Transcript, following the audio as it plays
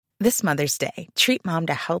This Mother's Day, treat mom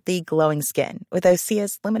to healthy, glowing skin with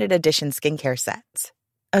Osea's limited edition skincare sets.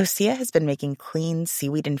 Osea has been making clean,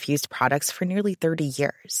 seaweed-infused products for nearly 30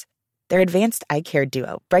 years. Their advanced eye care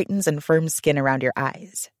duo brightens and firms skin around your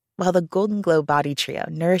eyes, while the Golden Glow Body Trio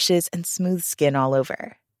nourishes and smooths skin all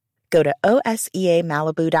over. Go to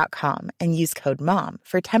OSEAMalibu.com and use code MOM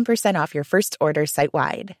for 10% off your first order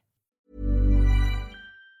site-wide.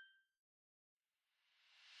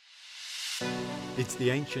 It's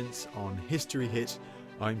The Ancients on History Hit.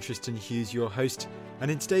 I'm Tristan Hughes, your host,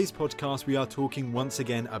 and in today's podcast we are talking once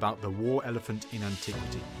again about the war elephant in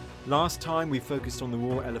antiquity. Last time we focused on the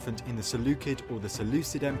war elephant in the Seleucid or the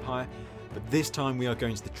Seleucid Empire, but this time we are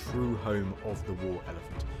going to the true home of the war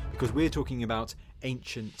elephant, because we're talking about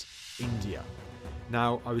ancient India.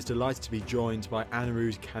 Now, I was delighted to be joined by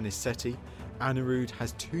Anirudh Kanisetti. Anirudh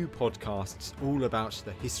has 2 podcasts all about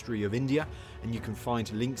the history of India, and you can find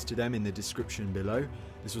links to them in the description below.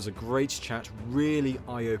 This was a great chat, really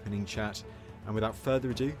eye-opening chat, and without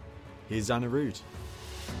further ado, here's Anirudh.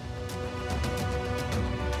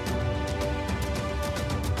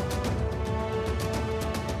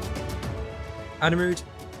 Anirudh,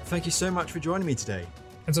 thank you so much for joining me today.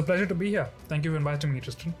 It's a pleasure to be here. Thank you for inviting me,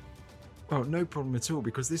 Tristan. Well, no problem at all,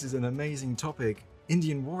 because this is an amazing topic.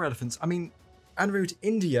 Indian war elephants. I mean, Anirudh,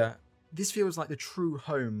 India, this feels like the true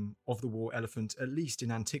home of the war elephant, at least in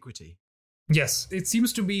antiquity. Yes, it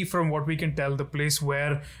seems to be, from what we can tell, the place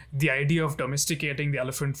where the idea of domesticating the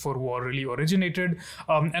elephant for war really originated,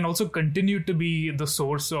 and also continued to be the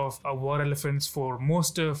source of war elephants for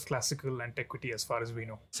most of classical antiquity, as far as we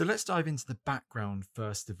know. So let's dive into the background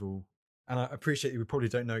first of all. And I appreciate that we probably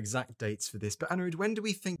don't know exact dates for this, but Anirudh, when do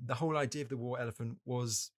we think the whole idea of the war elephant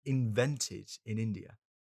was invented in India?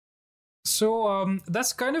 So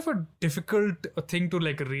that's kind of a difficult thing to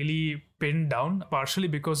really pin down, partially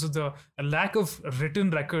because of the lack of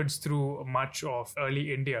written records through much of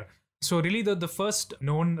early India. So really the first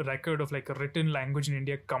known record of a written language in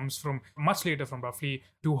India comes from much later, from roughly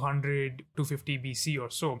 200, 250 BC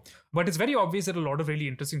or so. But it's very obvious that a lot of really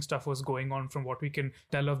interesting stuff was going on from what we can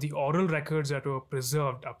tell of the oral records that were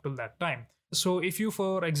preserved up till that time. So if you,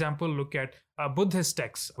 for example, look at Buddhist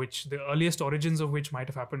texts, which the earliest origins of which might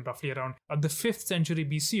have happened roughly around the 5th century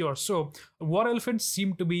BC or so, war elephants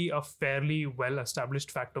seem to be a fairly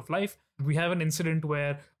well-established fact of life. We have an incident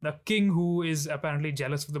where the king, who is apparently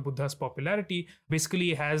jealous of the Buddha's popularity,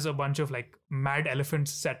 basically has a bunch of mad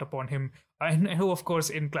elephants set upon him, and who, of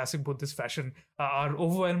course, in classic Buddhist fashion, are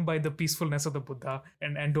overwhelmed by the peacefulness of the Buddha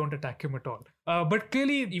and don't attack him at all. But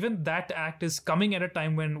clearly, even that act is coming at a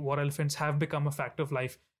time when war elephants have become a fact of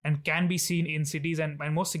life and can be seen in cities, and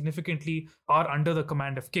most significantly are under the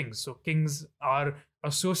command of kings. So kings are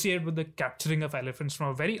associated with the capturing of elephants from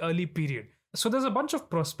a very early period. So there's a bunch of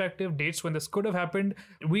prospective dates when this could have happened.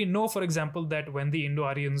 We know, for example, that when the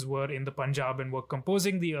Indo-Aryans were in the Punjab and were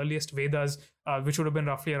composing the earliest Vedas, which would have been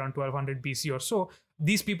roughly around 1200 BC or so,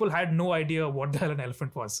 these people had no idea what the hell an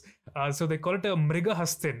elephant was. So they call it a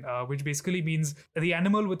mrigahastin, which basically means the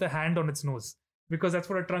animal with a hand on its nose, because that's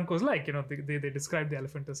what a trunk was like. They describe the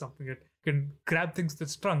elephant as something that can grab things with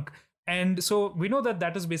its trunk. And so we know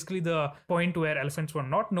that is basically the point where elephants were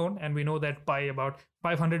not known, and we know that by about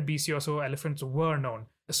 500 BC or so, elephants were known.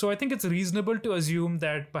 So I think it's reasonable to assume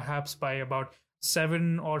that perhaps by about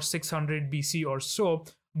 7 or 600 BC or so,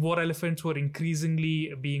 war elephants were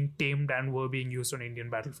increasingly being tamed and were being used on Indian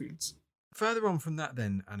battlefields. Further on from that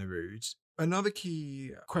then, Anirudh, another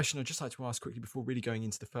key question I'd just like to ask quickly before really going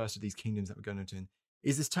into the first of these kingdoms that we're going into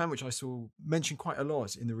is this term which I saw mentioned quite a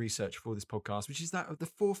lot in the research for this podcast, which is that of the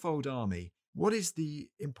fourfold army. What is the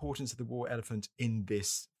importance of the war elephant in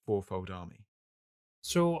this fourfold army?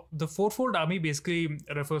 So the fourfold army basically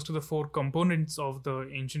refers to the 4 components of the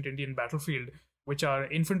ancient Indian battlefield, which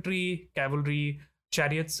are infantry, cavalry,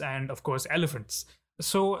 chariots, and of course elephants.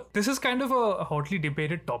 So this is kind of a hotly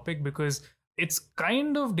debated topic, because it's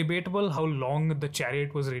kind of debatable how long the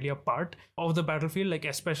chariot was really a part of the battlefield,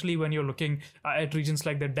 especially when you're looking at regions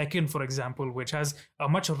like the Deccan, for example, which has a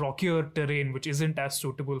much rockier terrain, which isn't as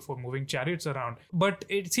suitable for moving chariots around. But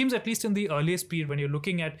it seems, at least in the earliest period, when you're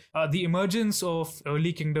looking at the emergence of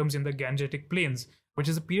early kingdoms in the Gangetic Plains, which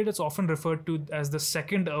is a period that's often referred to as the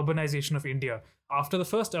second urbanization of India, after the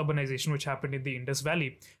first urbanization, which happened in the Indus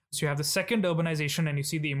Valley. So you have the second urbanization, and you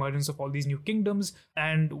see the emergence of all these new kingdoms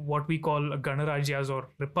and what we call Ganarajas or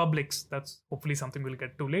republics. That's hopefully something we'll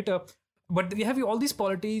get to later. But we have all these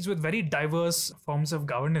polities with very diverse forms of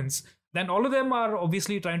governance. Then all of them are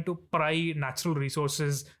obviously trying to pry natural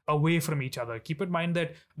resources away from each other. Keep in mind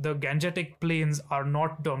that the Gangetic Plains are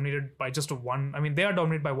not dominated by just one. I mean, they are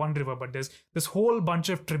dominated by one river, but there's this whole bunch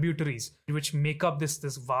of tributaries which make up this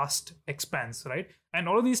vast expanse, right? And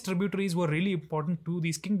all of these tributaries were really important to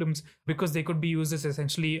these kingdoms because they could be used as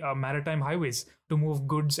essentially maritime highways to move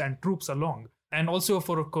goods and troops along. And also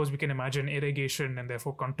for, of course, we can imagine irrigation and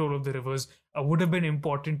therefore control of the rivers would have been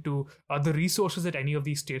important to the resources that any of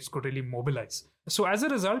these states could really mobilize. So as a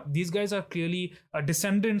result, these guys are clearly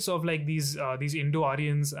descendants of like these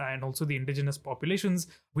Indo-Aryans and also the indigenous populations.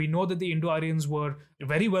 We know that the Indo-Aryans were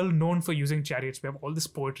very well known for using chariots. We have all this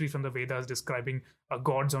poetry from the Vedas describing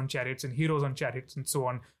gods on chariots and heroes on chariots and so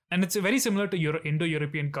on. And it's very similar to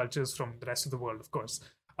Indo-European cultures from the rest of the world, of course.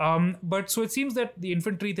 But so it seems that the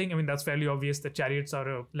infantry thing, I mean, that's fairly obvious. The chariots are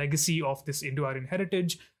a legacy of this Indo-Aryan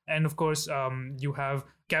heritage. And of course, you have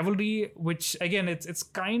cavalry, which again, it's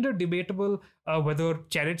kind of debatable whether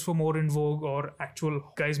chariots were more in vogue or actual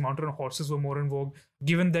guys mounted on horses were more in vogue,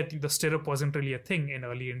 given that the stirrup wasn't really a thing in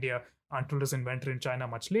early India until it was invented in China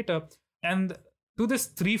much later. And to this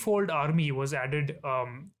threefold army was added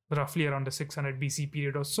roughly around the 600 BC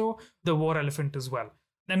period or so, the war elephant as well.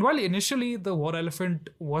 And while initially the war elephant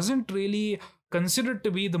wasn't really considered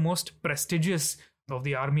to be the most prestigious of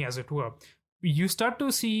the army, as it were, you start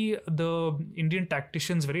to see the Indian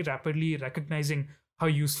tacticians very rapidly recognizing how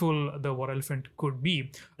useful the war elephant could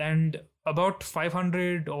be. And about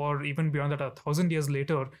 500 or even beyond that, 1,000 years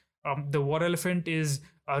later, the war elephant is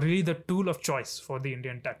really the tool of choice for the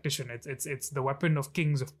Indian tactician. It's the weapon of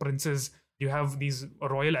kings, of princes. You have these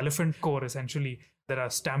royal elephant corps essentially that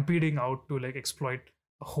are stampeding out to like exploit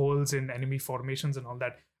holes in enemy formations and all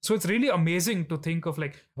that. So it's really amazing to think of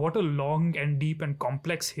like what a long and deep and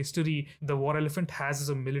complex history the war elephant has as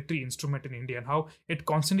a military instrument in India and how it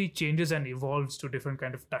constantly changes and evolves to different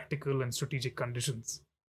kind of tactical and strategic conditions.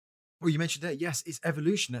 Well, you mentioned that, yes, it's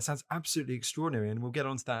evolution. That sounds absolutely extraordinary, and we'll get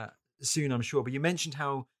onto that soon, I'm sure. But you mentioned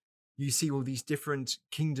how you see all these different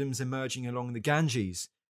kingdoms emerging along the Ganges.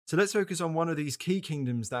 So let's focus on one of these key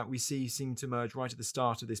kingdoms that we see seem to emerge right at the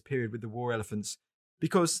start of this period with the war elephants.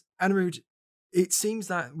 Because, Anirudh, it seems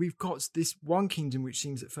that we've got this one kingdom which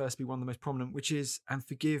seems at first to be one of the most prominent, which is, and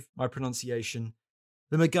forgive my pronunciation,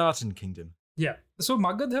 the Magadhan kingdom. Yeah. So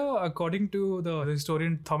Magadha, according to the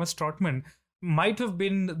historian Thomas Trotman, might have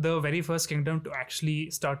been the very first kingdom to actually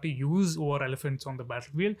start to use war elephants on the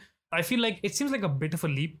battlefield. I feel like it seems like a bit of a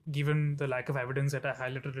leap given the lack of evidence that I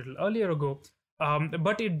highlighted a little earlier ago.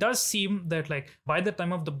 But it does seem that like by the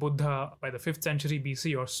time of the Buddha, by the 5th century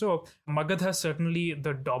BC or so, Magadha is certainly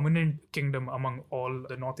the dominant kingdom among all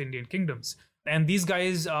the North Indian kingdoms. And these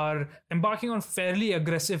guys are embarking on fairly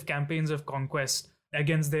aggressive campaigns of conquest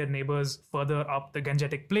against their neighbors further up the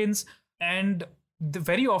Gangetic Plains. And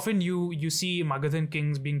very often you see Magadhan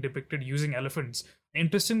kings being depicted using elephants.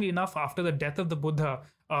 Interestingly enough, after the death of the Buddha,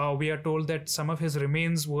 we are told that some of his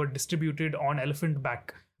remains were distributed on elephant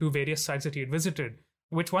back to various sites that he had visited,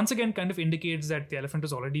 which once again kind of indicates that the elephant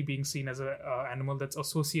is already being seen as an animal that's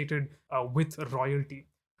associated with royalty.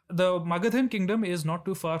 The Magadhan kingdom is not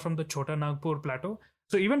too far from the Chota Nagpur plateau.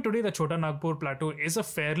 So even today, the Chota Nagpur plateau is a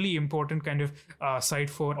fairly important kind of site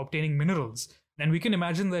for obtaining minerals. And we can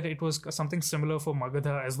imagine that it was something similar for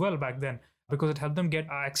Magadha as well back then, because it helped them get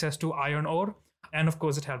access to iron ore. And of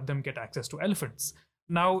course, it helped them get access to elephants.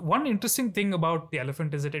 Now, one interesting thing about the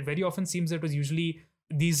elephant is that it very often seems that it was usually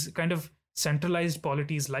these kind of centralized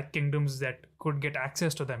polities like kingdoms that could get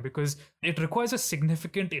access to them, because it requires a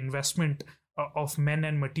significant investment of men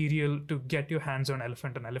and material to get your hands on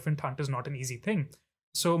elephant. An elephant hunt is not an easy thing.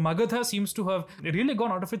 So Magadha seems to have really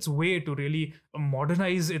gone out of its way to really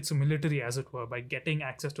modernize its military, as it were, by getting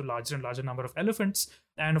access to larger and larger number of elephants,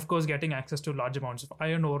 and of course getting access to large amounts of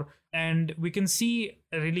iron ore. And we can see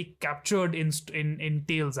really captured in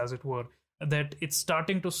tales, as it were, that it's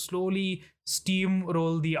starting to slowly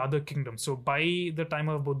steamroll the other kingdoms. So by the time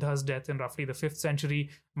of Buddha's death in roughly the 5th century,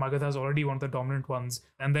 Magadha is already one of the dominant ones.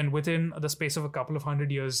 And then within the space of a couple of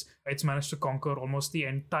hundred years, it's managed to conquer almost the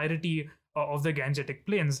entirety of the Gangetic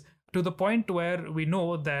Plains, to the point where we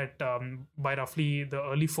know that by roughly the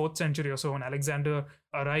early 4th century or so, when Alexander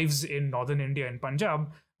arrives in northern India in Punjab,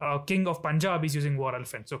 king of Punjab is using war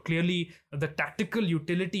elephant. So clearly the tactical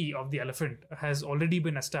utility of the elephant has already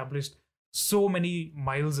been established so many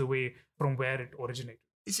miles away from where it originated.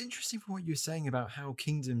 It's interesting from what you're saying about how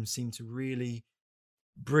kingdoms seem to really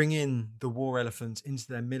bring in the war elephant into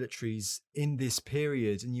their militaries in this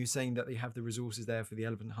period, and you saying that they have the resources there for the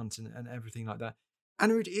elephant hunt and everything like that.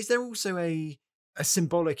 Anirudh, is there also a a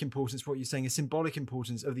symbolic importance, what you're saying, a symbolic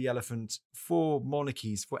importance of the elephant for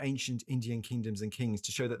monarchies, for ancient Indian kingdoms and kings,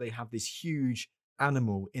 to show that they have this huge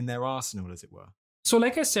animal in their arsenal, as it were. So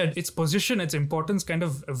like I said, its position, its importance kind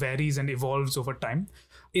of varies and evolves over time.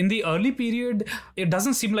 In the early period, it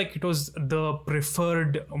doesn't seem like it was the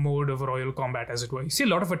preferred mode of royal combat, as it were. You see a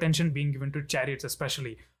lot of attention being given to chariots,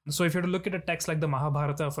 especially. So if you were to look at a text like the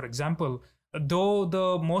Mahabharata, for example, though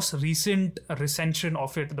the most recent recension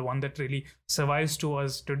of it, the one that really survives to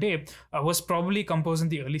us today, was probably composed in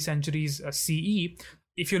the early centuries CE.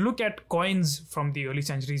 If you look at coins from the early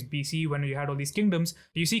centuries BC, when you had all these kingdoms,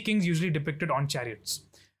 you see kings usually depicted on chariots.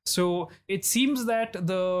 So it seems that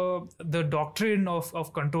the doctrine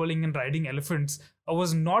of controlling and riding elephants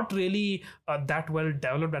was not really that well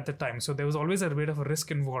developed at the time. So there was always a bit of a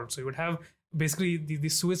risk involved. So you would have basically the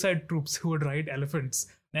suicide troops who would ride elephants,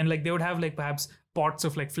 and like they would have like perhaps pots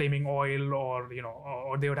of like flaming oil, or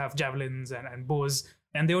or they would have javelins and bows,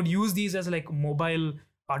 and they would use these as like mobile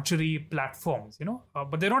archery platforms,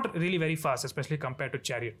 but they're not really very fast, especially compared to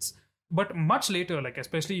chariots. But much later, like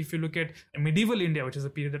especially if you look at medieval India, which is a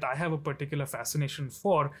period that I have a particular fascination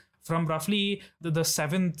for, from roughly the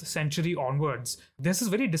 7th century onwards, there's this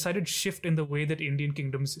very decided shift in the way that Indian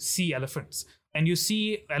kingdoms see elephants. And you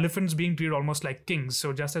see elephants being treated almost like kings.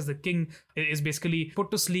 So just as the king is basically put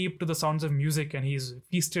to sleep to the sounds of music, and he's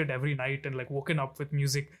feasted every night and like woken up with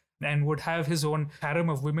music, and would have his own harem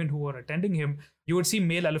of women who were attending him, you would see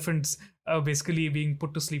male elephants basically being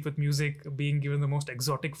put to sleep with music, being given the most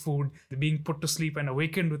exotic food, being put to sleep and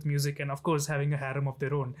awakened with music, and of course having a harem of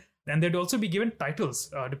their own. And they'd also be given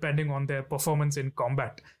titles depending on their performance in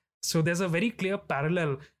combat. So there's a very clear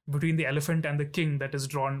parallel between the elephant and the king that is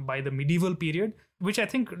drawn by the medieval period, which I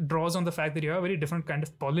think draws on the fact that you have a very different kind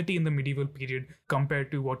of polity in the medieval period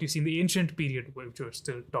compared to what you see in the ancient period, which we're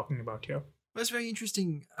still talking about here. That's very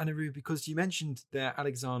interesting, Anirudh, because you mentioned there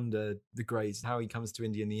Alexander the Great, how he comes to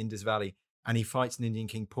India in the Indus Valley, and he fights an Indian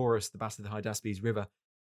king, Porus, the bastard of the Hydaspes River.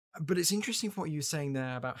 But it's interesting what you were saying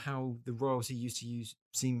there about how the royalty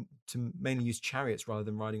seem to mainly use chariots rather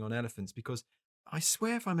than riding on elephants, because I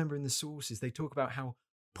swear if I remember in the sources, they talk about how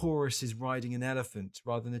Porus is riding an elephant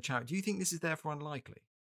rather than a chariot. Do you think this is therefore unlikely?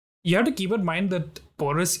 You have to keep in mind that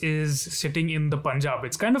Porus is sitting in the Punjab.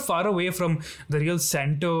 It's kind of far away from the real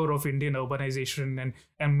center of Indian urbanization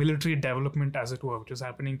and military development, as it were, which is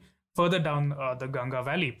happening further down the Ganga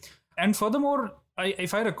Valley. And furthermore,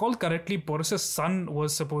 if I recall correctly, Porus's son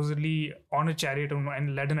was supposedly on a chariot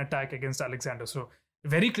and led an attack against Alexander. So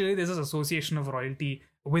very clearly there's this association of royalty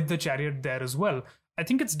with the chariot there as well. I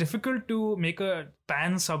think it's difficult to make a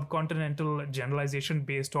pan-subcontinental generalization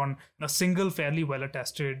based on a single fairly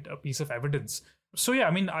well-attested piece of evidence. So yeah,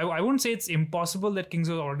 I mean, I wouldn't say it's impossible that kings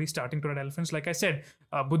are already starting to ride elephants. Like I said,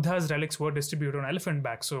 Buddha's relics were distributed on elephant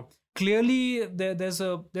backs. So clearly there's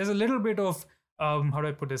a little bit of, how do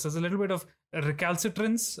I put this? There's a little bit of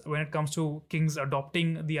recalcitrance when it comes to kings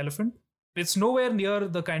adopting the elephant. It's nowhere near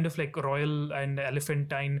the kind of like royal and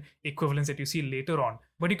elephantine equivalents that you see later on.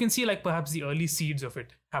 But you can see like perhaps the early seeds of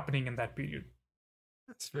it happening in that period.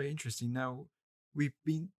 That's very interesting. Now, we've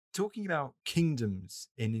been talking about kingdoms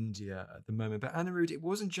in India at the moment, but Anirudh, it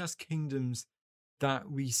wasn't just kingdoms that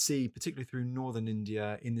we see, particularly through northern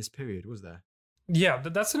India in this period, was there? Yeah,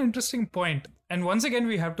 that's an interesting point. And once again,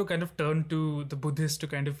 we have to kind of turn to the Buddhists to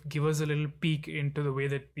kind of give us a little peek into the way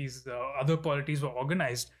that these other polities were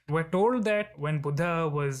organized. We're told that when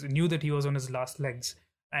Buddha knew that he was on his last legs,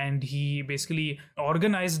 and he basically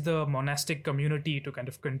organized the monastic community to kind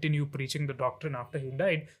of continue preaching the doctrine after he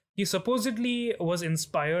died, he supposedly was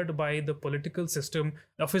inspired by the political system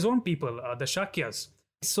of his own people, the Shakyas.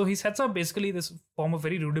 So he sets up basically this form of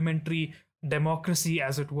very rudimentary democracy,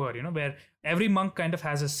 as it were, where every monk kind of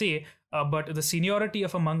has a say, but the seniority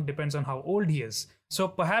of a monk depends on how old he is. So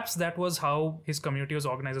perhaps that was how his community was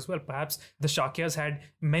organized as well. Perhaps the Shakyas had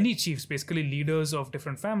many chiefs, basically leaders of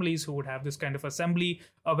different families, who would have this kind of assembly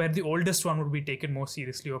where the oldest one would be taken more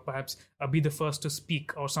seriously, or perhaps be the first to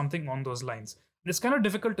speak, or something on those lines. It's kind of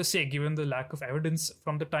difficult to say given the lack of evidence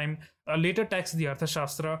from the time. A later text, the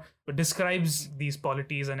Arthashastra, describes these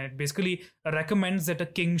polities, and it basically recommends that a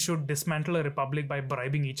king should dismantle a republic by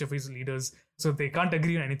bribing each of his leaders so they can't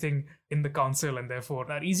agree on anything in the council and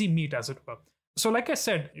therefore are easy meat, as it were. So like I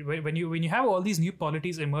said, when you have all these new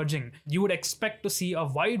polities emerging, you would expect to see a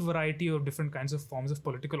wide variety of different kinds of forms of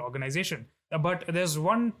political organization. But there's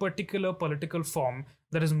one particular political form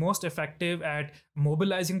that is most effective at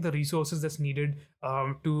mobilizing the resources that's needed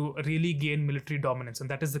to really gain military dominance, and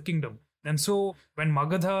that is the kingdom. And so when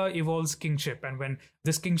Magadha evolves kingship, and when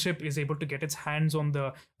this kingship is able to get its hands on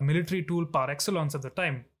the military tool par excellence at the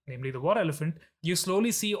time, namely the war elephant, you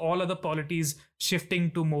slowly see all other polities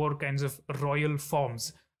shifting to more kinds of royal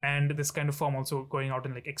forms. And this kind of form also going out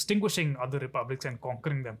and like extinguishing other republics and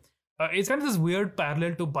conquering them. It's kind of this weird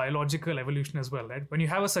parallel to biological evolution as well, right? When you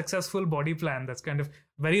have a successful body plan that's kind of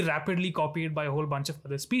very rapidly copied by a whole bunch of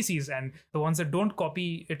other species, and the ones that don't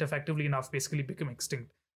copy it effectively enough basically become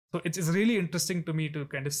extinct. So it's really interesting to me to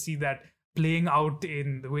kind of see that playing out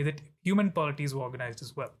in the way that human polities were organized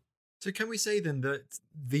as well. So can we say then that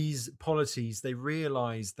these polities, they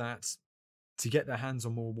realize that to get their hands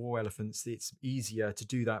on more war elephants, it's easier to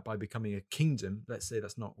do that by becoming a kingdom? Let's say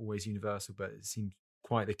that's not always universal, but it seems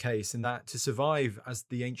quite the case. And that to survive as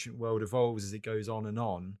the ancient world evolves, as it goes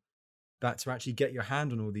on, that to actually get your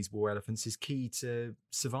hand on all these war elephants is key to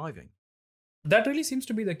surviving. That really seems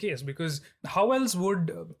to be the case, because how else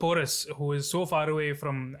would Porus, who is so far away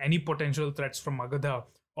from any potential threats from Magadha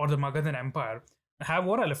or the Magadhan Empire, have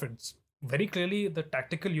war elephants? Very clearly, the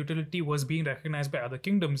tactical utility was being recognized by other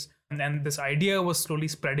kingdoms, and this idea was slowly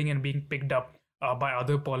spreading and being picked up by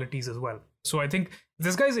other polities as well. So I think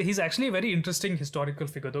this guy, he's actually a very interesting historical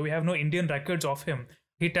figure, though we have no Indian records of him.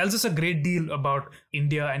 He tells us a great deal about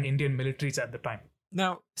India and Indian militaries at the time.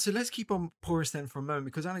 Now, so let's keep on Porus then for a moment,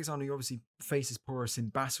 because Alexander obviously faces Porus in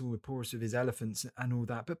battle with Porus with his elephants and all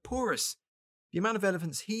that. But Porus, the amount of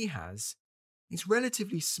elephants he has, is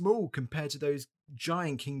relatively small compared to those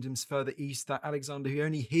giant kingdoms further east that Alexander, who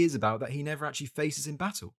only hears about, that he never actually faces in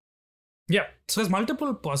battle. Yeah, so there's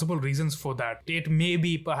multiple possible reasons for that. It may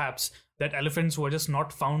be perhaps that elephants were just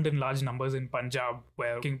not found in large numbers in Punjab,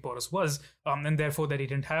 where King Porus was, and therefore that he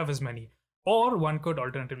didn't have as many. Or one could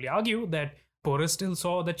alternatively argue that Porus still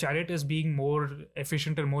saw the chariot as being more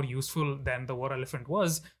efficient and more useful than the war elephant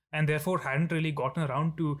was, and therefore hadn't really gotten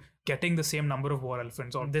around to getting the same number of war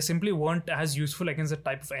elephants, or they simply weren't as useful against the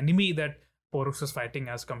type of enemy that Porus was fighting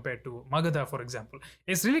as compared to Magadha, for example.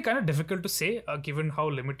 It's really kind of difficult to say, given how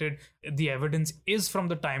limited the evidence is from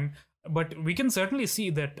the time, but we can certainly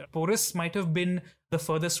see that Porus might have been the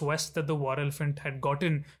furthest west that the war elephant had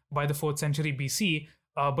gotten by the 4th century BC.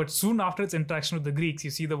 But soon after its interaction with the Greeks, you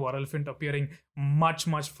see the war elephant appearing much,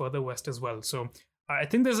 much further west as well. So I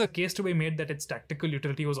think there's a case to be made that its tactical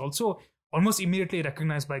utility was also almost immediately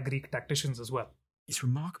recognized by Greek tacticians as well. It's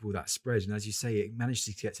remarkable, that spread. And as you say, it managed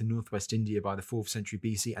to get to northwest India by the 4th century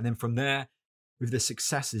BC. And then from there, with the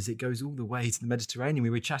successes, it goes all the way to the Mediterranean. We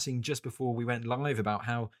were chatting just before we went live about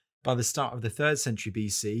how by the start of the 3rd century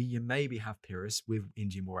BC, you maybe have Pyrrhus with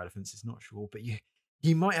Indian war elephants. It's not sure, but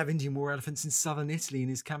he might have Indian war elephants in southern Italy in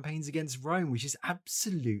his campaigns against Rome, which is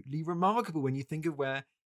absolutely remarkable when you think of where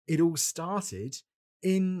it all started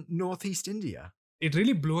in northeast India. It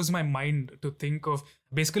really blows my mind to think of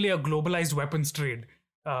basically a globalized weapons trade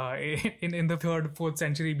in the 3rd, 4th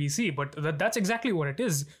century BC. But that's exactly what it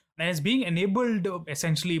is. And it's being enabled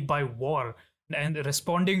essentially by war and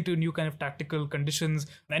responding to new kind of tactical conditions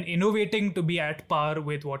and innovating to be at par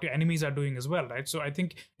with what your enemies are doing as well, right? So I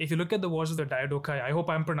think if you look at the wars of the Diadochi, I hope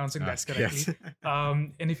I'm pronouncing that correctly. Yes.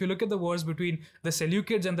 And if you look at the wars between the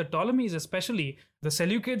Seleucids and the Ptolemies especially, the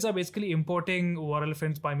Seleucids are basically importing war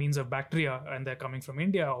elephants by means of Bactria, and they're coming from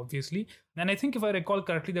India, obviously. And I think if I recall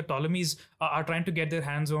correctly, the Ptolemies are trying to get their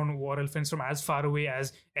hands on war elephants from as far away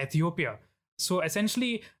as Ethiopia. So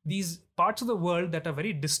essentially, these parts of the world that are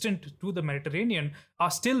very distant to the Mediterranean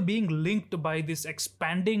are still being linked by this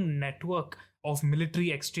expanding network of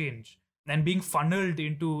military exchange and being funneled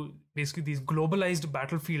into basically these globalized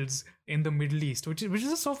battlefields in the Middle East, which is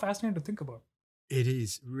just so fascinating to think about. It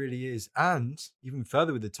is, really is. And even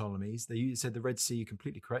further with the Ptolemies, they said the Red Sea, you're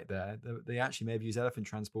completely correct there. They actually may have used elephant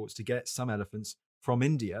transports to get some elephants from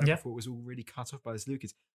India before it was all really cut off by the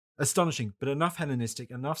Seleucids. Astonishing, but enough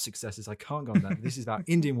Hellenistic, enough successes. I can't go on that. This is about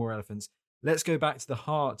Indian war elephants. Let's go back to the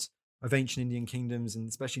heart of ancient Indian kingdoms, and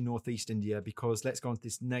especially northeast India, because let's go on to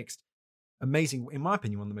this next amazing, in my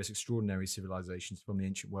opinion, one of the most extraordinary civilizations from the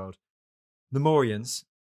ancient world, the Mauryans.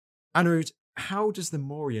 Anirudh, how does the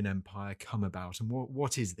Mauryan Empire come about, and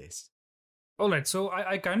what is this? All right, so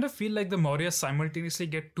I kind of feel like the Mauryas simultaneously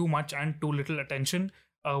get too much and too little attention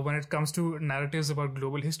when it comes to narratives about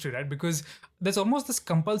global history, right? Because there's almost this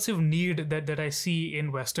compulsive need that I see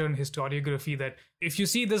in Western historiography, that if you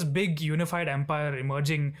see this big unified empire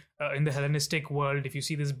emerging in the Hellenistic world, if you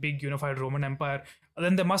see this big unified Roman Empire,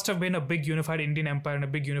 then there must have been a big unified Indian empire and a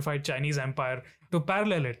big unified Chinese empire to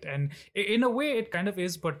parallel it. And in a way, it kind of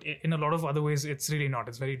is, but in a lot of other ways, it's really not.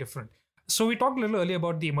 It's very different. So we talked a little earlier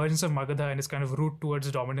about the emergence of Magadha and its kind of route towards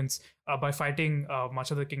dominance by fighting much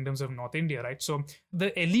of the kingdoms of North India, right? So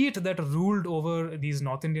the elite that ruled over these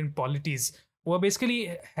North Indian polities were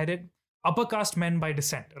basically headed upper caste men by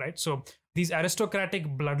descent, right? So these aristocratic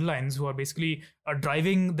bloodlines who are basically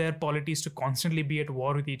driving their polities to constantly be at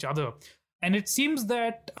war with each other. And it seems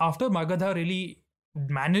that after Magadha really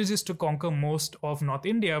manages to conquer most of North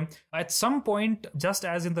India, at some point, just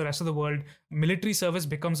as in the rest of the world, military service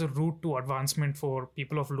becomes a route to advancement for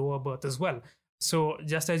people of lower birth as well. So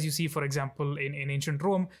just as you see, for example, in ancient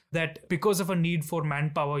Rome, that because of a need for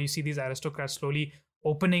manpower, you see these aristocrats slowly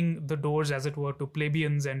opening the doors, as it were, to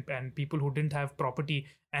plebeians and people who didn't have property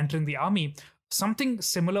entering the army. Something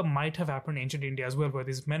similar might have happened in ancient India as well, where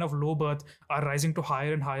these men of low birth are rising to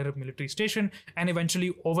higher and higher military station and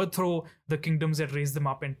eventually overthrow the kingdoms that raise them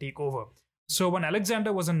up and take over. So when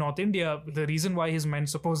Alexander was in North India, the reason why his men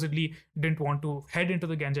supposedly didn't want to head into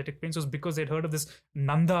the Gangetic Plains was because they'd heard of this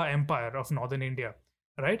Nanda Empire of northern India.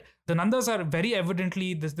 Right? The Nandas are very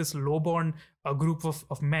evidently this low-born group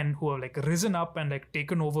of men who have like risen up and like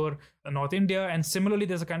taken over North India. And similarly,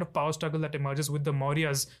 there's a kind of power struggle that emerges with the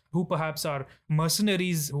Mauryas, who perhaps are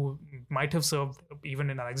mercenaries who might have served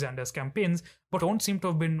even in Alexander's campaigns, but don't seem to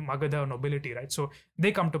have been Magadha nobility, right? So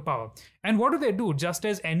they come to power. And what do? Just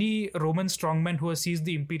as any Roman strongman who has seized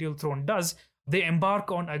the imperial throne does, they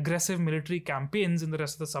embark on aggressive military campaigns in the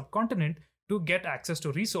rest of the subcontinent to get access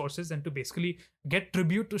to resources and to basically get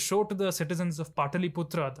tribute to show to the citizens of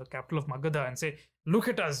Pataliputra, the capital of Magadha, and say, look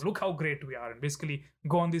at us, look how great we are, and basically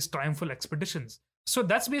go on these triumphal expeditions. So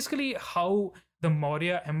that's basically how the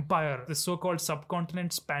Maurya Empire, the so-called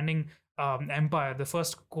subcontinent spanning empire, the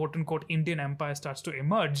first quote-unquote Indian empire, starts to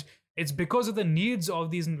emerge. It's because of the needs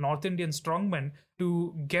of these North Indian strongmen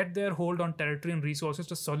to get their hold on territory and resources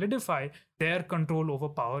to solidify their control over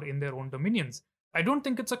power in their own dominions. I don't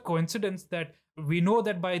think it's a coincidence that we know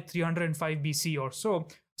that by 305 BC or so,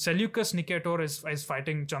 Seleucus Nicator is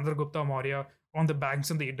fighting Chandragupta Maurya on the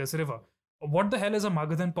banks of the Indus River. What the hell is a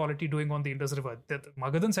Magadhan polity doing on the Indus River? The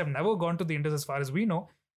Magadhans have never gone to the Indus as far as we know.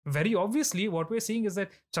 Very obviously, what we're seeing is that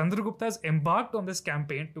Chandragupta has embarked on this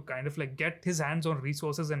campaign to kind of like get his hands on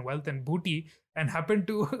resources and wealth and booty, and happened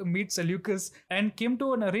to meet Seleucus and came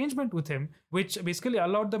to an arrangement with him, which basically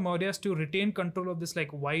allowed the Mauryas to retain control of this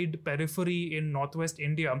like wide periphery in northwest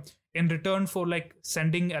India in return for like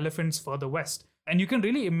sending elephants further west. And you can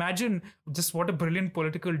really imagine just what a brilliant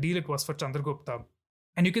political deal it was for Chandragupta.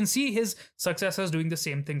 And you can see his successors doing the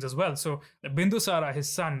same things as well. So Bindusara, his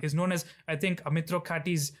son, is known as, I think,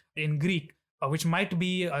 Amitrochates in Greek, which might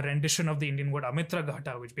be a rendition of the Indian word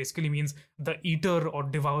Amitraghata, which basically means the eater or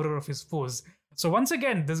devourer of his foes. So once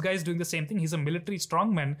again, this guy is doing the same thing. He's a military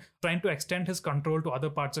strongman trying to extend his control to other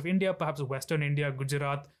parts of India, perhaps Western India,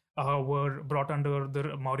 Gujarat, were brought under the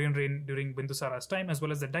Mauryan reign during Bindusara's time, as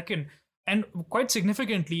well as the Deccan. And quite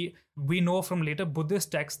significantly, we know from later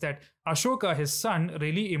Buddhist texts that Ashoka, his son,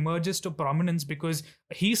 really emerges to prominence because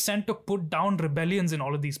he's sent to put down rebellions in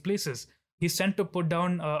all of these places. He's sent to put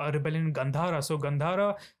down a rebellion in Gandhara. So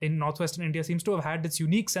Gandhara in northwestern India seems to have had this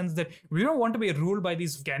unique sense that we don't want to be ruled by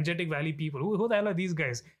these Gangetic Valley people. Who the hell are these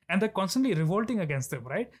guys? And they're constantly revolting against them,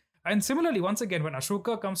 right? And similarly, once again, when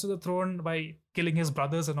Ashoka comes to the throne by killing his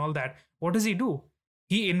brothers and all that, what does he do?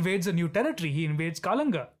 He invades a new territory. He invades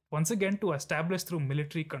Kalanga. Once again, to establish through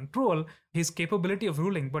military control his capability of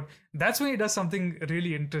ruling. But that's when he does something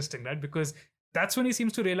really interesting, right? Because that's when he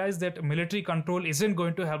seems to realize that military control isn't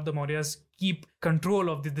going to help the Mauryas keep control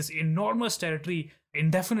of this enormous territory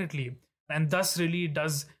indefinitely. And thus really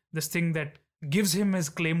does this thing that gives him his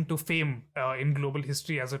claim to fame in global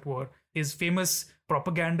history, as it were. His famous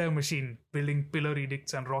propaganda machine, building pillar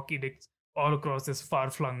edicts and rock edicts all across this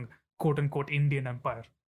far-flung, quote-unquote, Indian empire.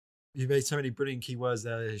 You made so many brilliant keywords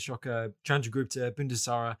there, Ashoka, Chandragupta,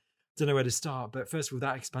 Bindusara. Don't know where to start, but first of all,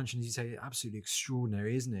 that expansion, as you say, absolutely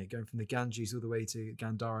extraordinary, isn't it? Going from the Ganges all the way to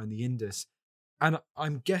Gandhara and the Indus. And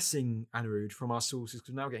I'm guessing, Anirudh, from our sources,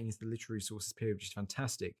 because we're now getting into the literary sources period, which is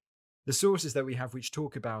fantastic. The sources that we have which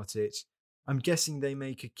talk about it, I'm guessing they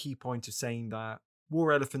make a key point of saying that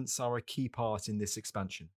war elephants are a key part in this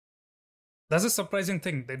expansion. That's a surprising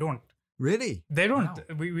thing. They don't. Really? They don't.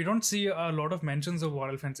 Wow. We don't see a lot of mentions of war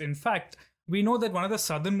elephants. In fact, we know that one of the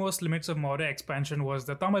southernmost limits of Maurya expansion was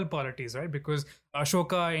the Tamil polities, right? Because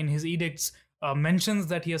Ashoka in his edicts mentions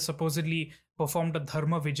that he has supposedly performed a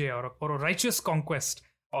dharma vijaya or a righteous conquest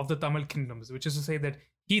of the Tamil kingdoms, which is to say that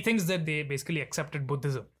he thinks that they basically accepted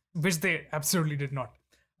Buddhism, which they absolutely did not.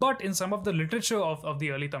 But in some of the literature of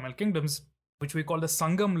the early Tamil kingdoms, which we call the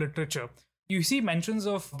Sangam literature, you see mentions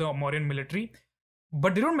of the Mauryan military,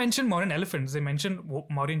 but they don't mention Mauryan elephants. They mention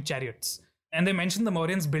Mauryan chariots. And they mention the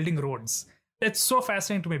Mauryans building roads. It's so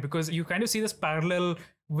fascinating to me because you kind of see this parallel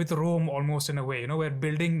with Rome almost in a way, where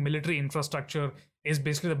building military infrastructure is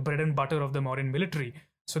basically the bread and butter of the Mauryan military.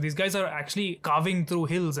 So these guys are actually carving through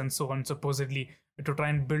hills and so on, supposedly, to try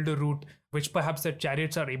and build a route which perhaps their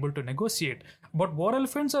chariots are able to negotiate. But war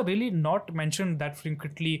elephants are really not mentioned that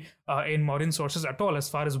frequently in Mauryan sources at all, as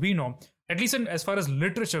far as we know, at least as far as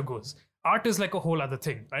literature goes. Art is like a whole other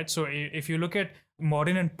thing, right? So if you look at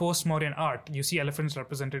Mauryan and post-Mauryan art, you see elephants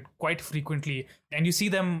represented quite frequently, and you see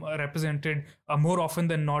them represented more often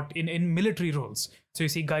than not in military roles. So you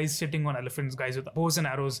see guys sitting on elephants, guys with bows and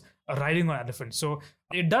arrows riding on elephants. So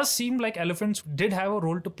it does seem like elephants did have a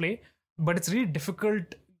role to play, but it's really difficult,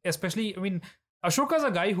 especially, Ashoka's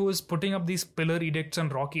a guy who is putting up these pillar edicts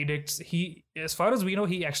and rock edicts. He, as far as we know,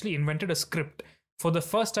 he actually invented a script. For the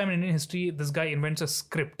first time in Indian history, this guy invents a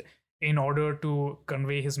script in order to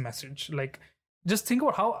convey his message. Like, just think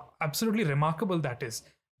about how absolutely remarkable that is.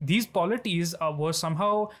 These polities were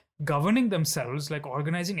somehow governing themselves, like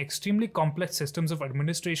organizing extremely complex systems of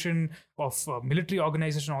administration, of military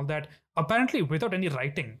organization, all that, apparently without any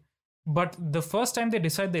writing. But the first time they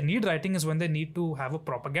decide they need writing is when they need to have a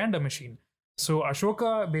propaganda machine. So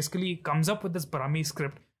Ashoka basically comes up with this Brahmi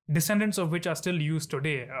script, descendants of which are still used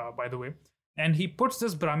today, by the way. And he puts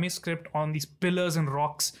this Brahmi script on these pillars and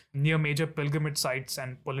rocks near major pilgrimage sites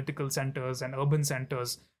and political centers and urban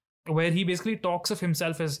centers, where he basically talks of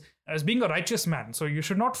himself as being a righteous man. So you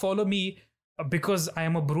should not follow me because I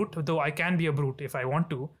am a brute, though I can be a brute if I want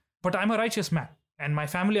to, but I'm a righteous man and my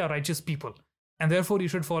family are righteous people. And therefore you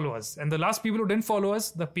should follow us. And the last people who didn't follow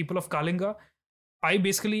us, the people of Kalinga, I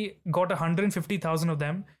basically got 150,000 of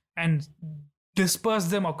them and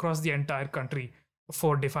dispersed them across the entire country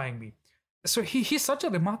for defying me. So he's such a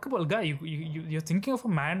remarkable guy. You're thinking of a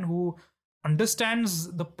man who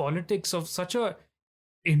understands the politics of such a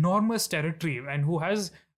enormous territory and who has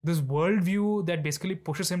this worldview that basically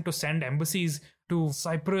pushes him to send embassies to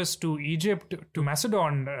Cyprus, to Egypt, to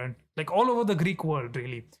Macedon, like all over the Greek world,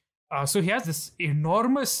 really. So he has this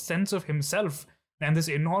enormous sense of himself and this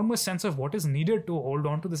enormous sense of what is needed to hold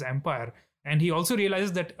on to this empire. And he also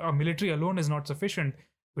realizes that military alone is not sufficient,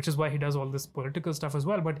 which is why he does all this political stuff as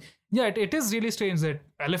well. But yeah, it is really strange that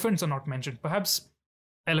elephants are not mentioned. Perhaps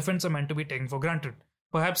elephants are meant to be taken for granted.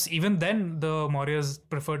 Perhaps even then the Mauryas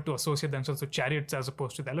preferred to associate themselves with chariots as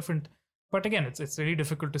opposed to the elephant. But again, it's really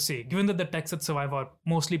difficult to say, given that the texts that survive are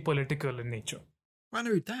mostly political in nature.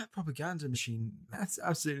 Manu, that propaganda machine, that's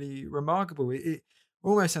absolutely remarkable. It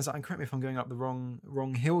almost sounds like, and correct me if I'm going up the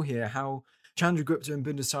wrong hill here, how Chandragupta and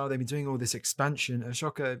Bindusara, they've been doing all this expansion.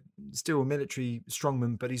 Ashoka, still a military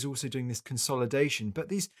strongman, but he's also doing this consolidation. But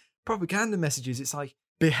these propaganda messages, it's like,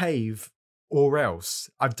 behave or else.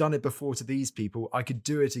 I've done it before to these people. I could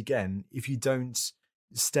do it again if you don't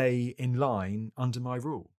stay in line under my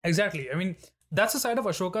rule. Exactly. That's a side of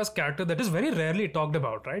Ashoka's character that is very rarely talked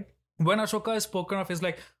about, right? When Ashoka is spoken of, it's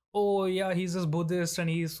like, oh yeah, he's a Buddhist and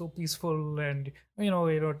he's so peaceful and,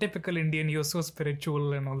 typical Indian, he was so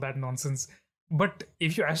spiritual and all that nonsense. But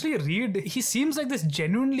if you actually read, he seems like this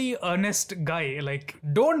genuinely earnest guy. Like,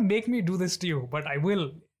 don't make me do this to you, but I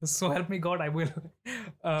will. So help me God, I will.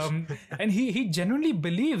 And he genuinely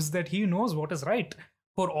believes that he knows what is right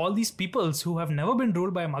for all these peoples who have never been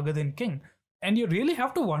ruled by a Magadhan king. And you really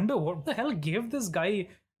have to wonder what the hell gave this guy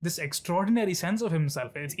this extraordinary sense of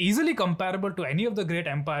himself. It's easily comparable to any of the great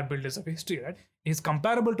empire builders of history, right? He's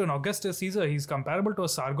comparable to an Augustus Caesar. He's comparable to a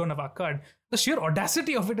Sargon of Akkad. The sheer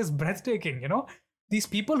audacity of it is breathtaking, These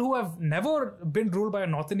people who have never been ruled by a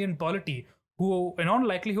North Indian polity, who in all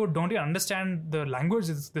likelihood don't even understand the language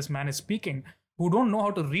this man is speaking, who don't know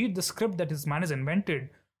how to read the script that this man has invented,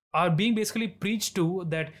 are being basically preached to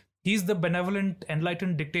that he's the benevolent,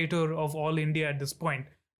 enlightened dictator of all India at this point.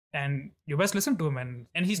 And you best listen to him,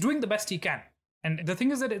 and he's doing the best he can. And the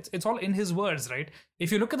thing is that it's all in his words, right?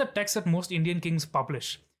 If you look at the text that most Indian kings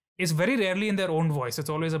publish, it's very rarely in their own voice. It's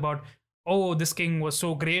always about, oh, this king was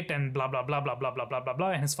so great and blah, blah, blah, blah, blah, blah, blah, blah, blah.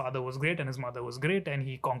 And his father was great and his mother was great. And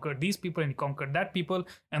he conquered these people and he conquered that people.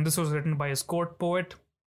 And this was written by his court poet.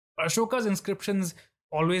 Ashoka's inscriptions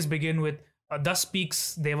always begin with, thus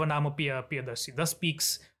speaks Devanama Piyadarshi. Thus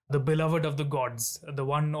speaks the beloved of the gods, the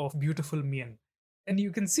one of beautiful mien. And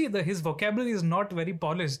you can see that his vocabulary is not very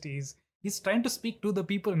polished. He's trying to speak to the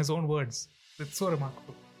people in his own words. It's so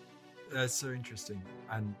remarkable. That's so interesting.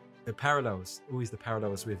 And the parallels with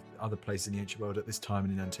other places in the ancient world at this time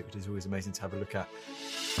and in antiquity is always amazing to have a look at.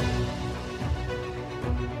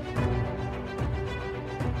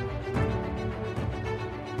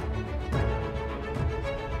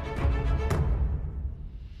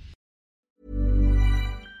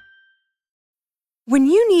 When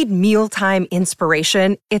you need mealtime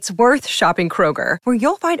inspiration, it's worth shopping Kroger, where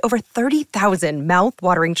you'll find over 30,000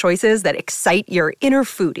 mouth-watering choices that excite your inner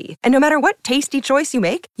foodie. And no matter what tasty choice you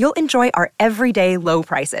make, you'll enjoy our everyday low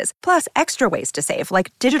prices, plus extra ways to save,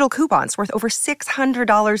 like digital coupons worth over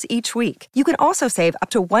 $600 each week. You can also save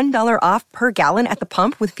up to $1 off per gallon at the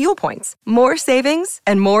pump with fuel points. More savings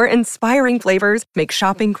and more inspiring flavors make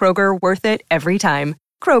shopping Kroger worth it every time.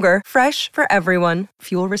 Kroger, fresh for everyone.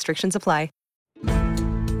 Fuel restrictions apply.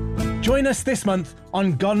 Join us this month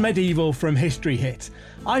on Gone Medieval from History Hit.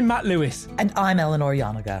 I'm Matt Lewis. And I'm Eleanor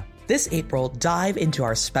Yanaga. This April, dive into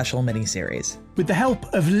our special mini-series. With the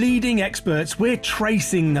help of leading experts, we're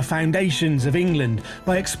tracing the foundations of England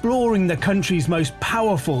by exploring the country's most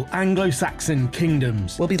powerful Anglo-Saxon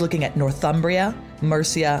kingdoms. We'll be looking at Northumbria,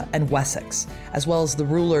 Mercia, and Wessex, as well as the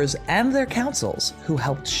rulers and their councils who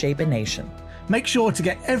helped shape a nation. Make sure to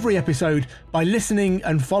get every episode by listening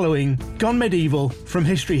and following Gone Medieval from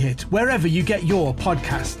History Hit, wherever you get your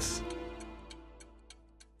podcasts.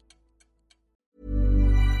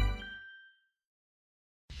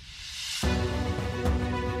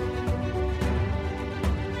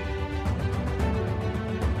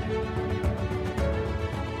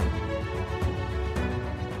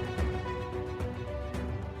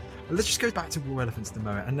 Let's just go back to war elephants at the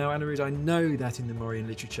moment. And now, Anirudh, I know that in the Mauryan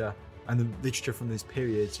literature, and the literature from this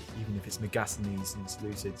period, even if it's Megasthenes and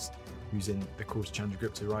Seleucids, who's in the court of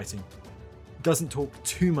Chandragupta writing, doesn't talk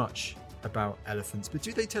too much about elephants. But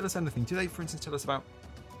do they tell us anything? Do they, for instance, tell us about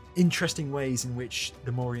interesting ways in which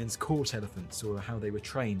the Mauryans caught elephants, or how they were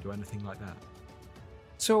trained, or anything like that?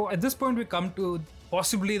 So at this point, we come to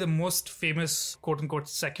possibly the most famous quote-unquote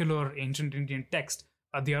secular ancient Indian text,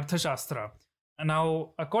 the Arthashastra. Now,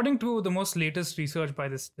 according to the most latest research by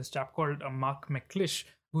this chap called Mark McClish,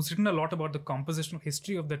 who's written a lot about the compositional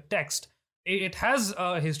history of the text, it has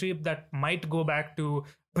a history that might go back to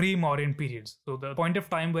pre-Mauryan periods. So the point of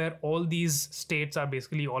time where all these states are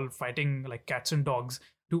basically all fighting like cats and dogs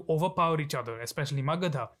to overpower each other, especially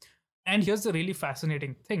Magadha. And here's the really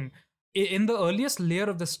fascinating thing. In the earliest layer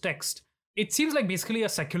of this text, it seems like basically a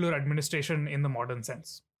secular administration in the modern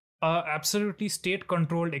sense. Absolutely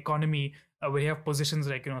state-controlled economy where you have positions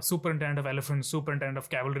like, superintendent of elephants, superintendent of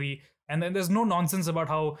cavalry, and then there's no nonsense about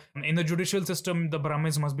how in the judicial system the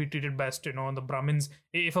Brahmins must be treated best. And the Brahmins,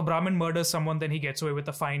 if a Brahmin murders someone, then he gets away with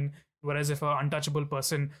a fine, whereas if an untouchable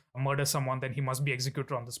person murders someone, then he must be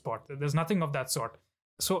executed on the spot. There's nothing of that sort.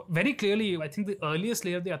 So very clearly, I think the earliest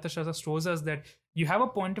layer of the Arthashastra shows us that you have a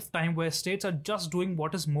point of time where states are just doing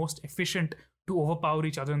what is most efficient to overpower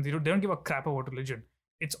each other, and they don't give a crap about religion.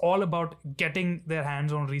 It's all about getting their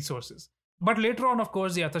hands on resources. But later on, of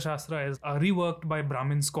course, the Arthashastra is reworked by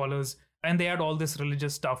Brahmin scholars, and they add all this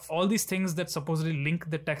religious stuff, all these things that supposedly link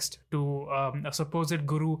the text to a supposed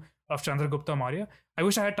guru of Chandragupta Maurya. I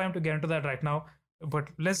wish I had time to get into that right now, but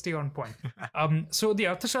let's stay on point. So the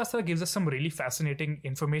Arthashastra gives us some really fascinating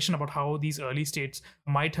information about how these early states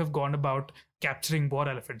might have gone about capturing war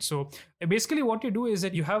elephants. So basically what you do is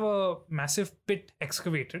that you have a massive pit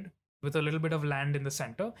excavated with a little bit of land in the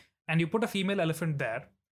center, and you put a female elephant there,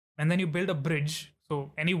 and then you build a bridge.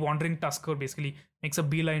 So any wandering tusker basically makes a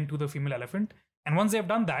beeline to the female elephant. And once they've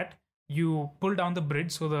done that, you pull down the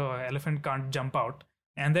bridge so the elephant can't jump out.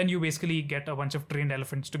 And then you basically get a bunch of trained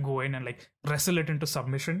elephants to go in and wrestle it into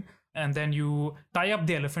submission. And then you tie up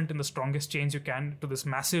the elephant in the strongest chains you can to this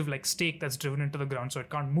massive stake that's driven into the ground so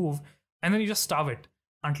it can't move. And then you just starve it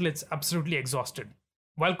until it's absolutely exhausted,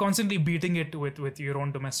 while constantly beating it with your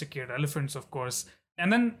own domesticated elephants, of course.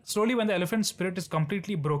 And then slowly, when the elephant spirit is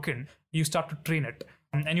completely broken, you start to train it.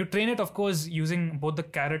 And you train it, of course, using both the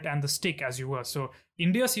carrot and the stick, as you were. So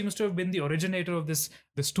India seems to have been the originator of this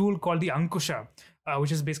tool called the Ankusha,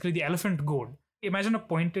 which is basically the elephant goad. Imagine a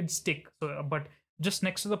pointed stick, but just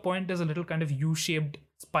next to the point there's a little kind of U-shaped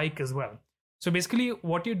spike as well. So basically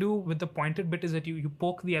what you do with the pointed bit is that you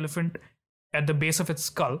poke the elephant at the base of its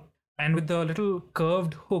skull, and with the little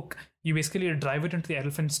curved hook, you basically drive it into the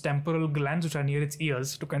elephant's temporal glands, which are near its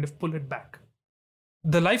ears, to kind of pull it back.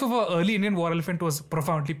 The life of an early Indian war elephant was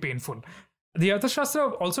profoundly painful. The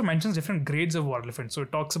Arthashastra also mentions different grades of war elephants. So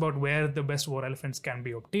it talks about where the best war elephants can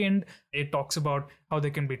be obtained. It talks about how they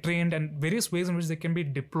can be trained and various ways in which they can be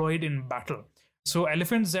deployed in battle. So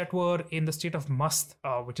elephants that were in the state of mast,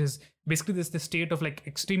 which is basically this state of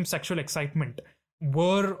extreme sexual excitement,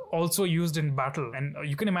 were also used in battle. And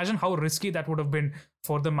you can imagine how risky that would have been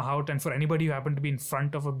for the Mahout and for anybody who happened to be in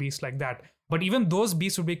front of a beast like that. But even those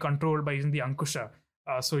beasts would be controlled by using the Ankusha.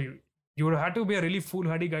 So you would have had to be a really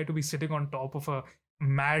foolhardy guy to be sitting on top of a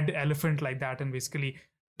mad elephant like that and basically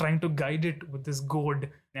trying to guide it with this goad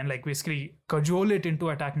and basically cajole it into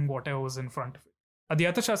attacking whatever was in front of it. The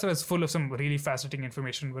Arthashastra is full of some really fascinating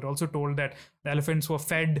information. We're also told that the elephants were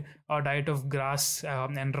fed a diet of grass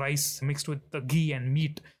and rice mixed with ghee and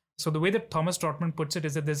meat. So the way that Thomas Trotman puts it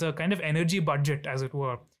is that there's a kind of energy budget, as it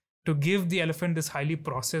were, to give the elephant this highly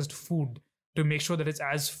processed food to make sure that it's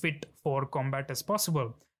as fit for combat as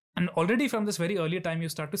possible. And already from this very early time, you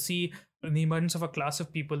start to see the emergence of a class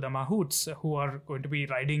of people, the mahouts, who are going to be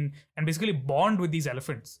riding and basically bond with these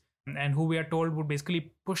elephants, and who we are told would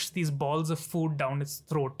basically push these balls of food down its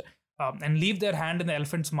throat and leave their hand in the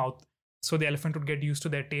elephant's mouth so the elephant would get used to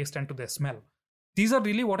their taste and to their smell. These are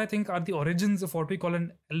really what I think are the origins of what we call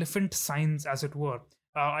an elephant science, as it were.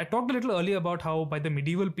 I talked a little earlier about how by the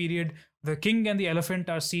medieval period, the king and the elephant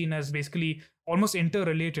are seen as basically almost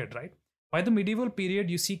interrelated, right? By the medieval period,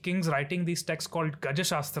 you see kings writing these texts called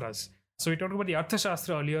Gajashastras. So we talked about the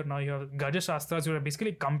Arthashastra earlier. Now you have Gajashastras, which are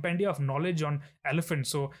basically compendia of knowledge on elephants.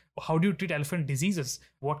 So how do you treat elephant diseases?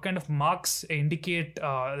 What kind of marks indicate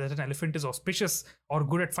that an elephant is auspicious or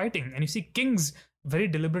good at fighting? And you see kings very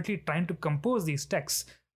deliberately trying to compose these texts.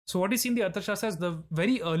 So what you see in the Arthashastra is the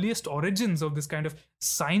very earliest origins of this kind of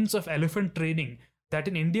science of elephant training that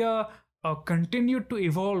in India continued to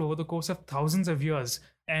evolve over the course of thousands of years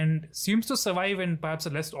and seems to survive in perhaps a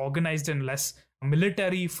less organized and less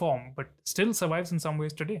military form, but still survives in some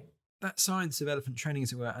ways today. That science of elephant training,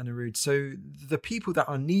 as it were, Anirudh, so the people that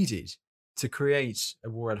are needed to create a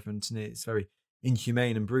war elephant, and it's very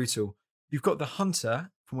inhumane and brutal, you've got the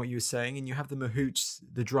hunter, from what you were saying, and you have the mahouts,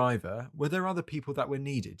 the driver. Were there other people that were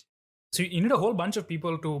needed? So you need a whole bunch of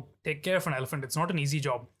people to take care of an elephant. It's not an easy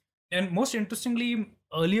job. And most interestingly,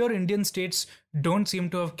 earlier Indian states don't seem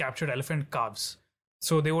to have captured elephant calves.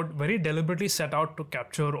 So they would very deliberately set out to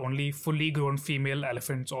capture only fully grown female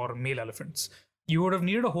elephants or male elephants. You would have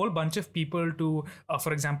needed a whole bunch of people to,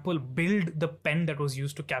 for example, build the pen that was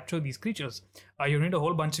used to capture these creatures. You need a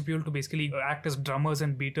whole bunch of people to basically act as drummers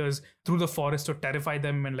and beaters through the forest to terrify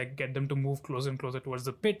them and like get them to move closer and closer towards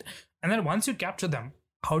the pit. And then once you capture them,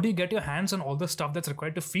 how do you get your hands on all the stuff that's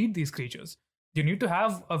required to feed these creatures? You need to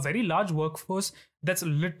have a very large workforce that's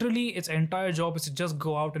literally its entire job is to just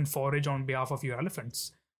go out and forage on behalf of your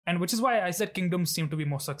elephants. And which is why I said kingdoms seem to be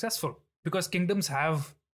more successful, because kingdoms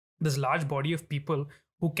have this large body of people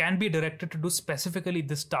who can be directed to do specifically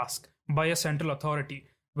this task by a central authority.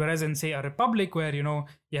 Whereas in, say, a republic where, you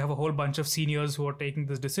have a whole bunch of seniors who are taking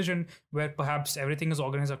this decision, where perhaps everything is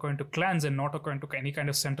organized according to clans and not according to any kind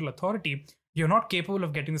of central authority, you're not capable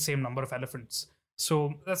of getting the same number of elephants.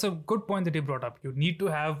 So that's a good point that you brought up. You need to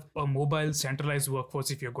have a mobile, centralized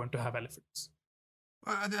workforce if you're going to have elephants.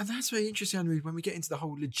 That's very interesting, Anirudh, when we get into the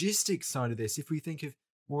whole logistics side of this. If we think of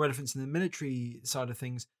war elephants in the military side of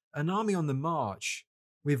things, an army on the march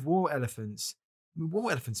with war elephants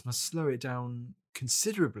must slow it down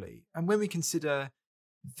considerably. And when we consider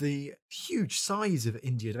the huge size of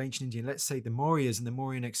India, of ancient India, let's say the Mauryas and the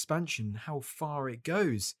Mauryan expansion, how far it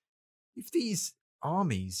goes, if these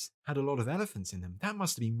armies had a lot of elephants in them, that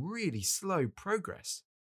must have been really slow progress.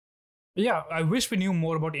 Yeah, I wish we knew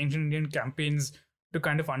more about ancient Indian campaigns to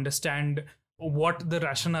kind of understand what the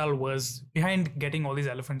rationale was behind getting all these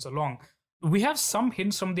elephants along. We have some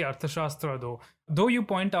hints from the Arthashastra, though you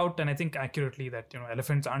point out, and I think accurately, that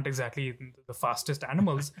elephants aren't exactly the fastest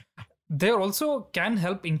animals. They also can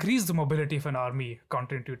help increase the mobility of an army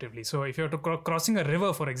counterintuitively. So if you're crossing a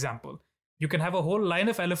river, for example, you can have a whole line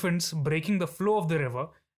of elephants breaking the flow of the river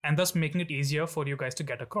and thus making it easier for you guys to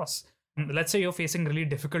get across. Let's say you're facing really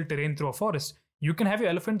difficult terrain through a forest. You can have your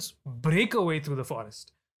elephants break a way through the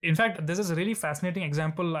forest. In fact, this is a really fascinating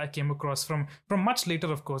example I came across from much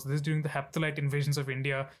later, of course. This is during the Hepthalite invasions of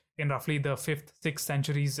India in roughly the 5th, 6th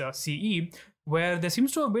centuries CE, where there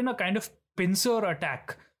seems to have been a kind of pincer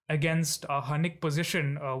attack against a Hunnic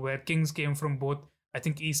position where kings came from both, I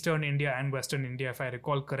think, Eastern India and Western India, if I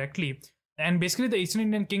recall correctly. And basically, the Eastern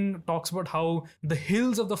Indian king talks about how the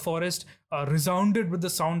hills of the forest resounded with the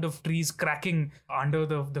sound of trees cracking under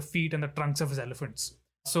the feet and the trunks of his elephants.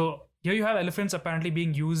 So here you have elephants apparently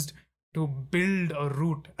being used to build a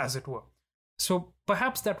route, as it were. So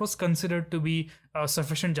perhaps that was considered to be a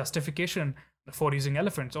sufficient justification for using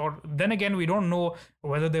elephants. Or then again, we don't know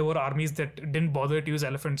whether there were armies that didn't bother to use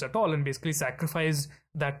elephants at all and basically sacrificed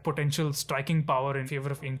that potential striking power in favor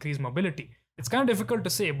of increased mobility. It's kind of difficult to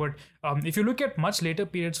say, but if you look at much later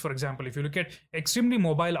periods, for example, if you look at extremely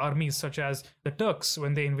mobile armies such as the Turks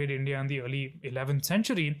when they invade India in the early 11th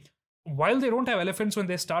century, while they don't have elephants when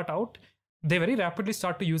they start out, they very rapidly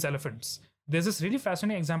start to use elephants. There's this really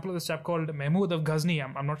fascinating example of this chap called Mahmud of Ghazni.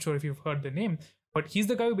 I'm not sure if you've heard the name, but he's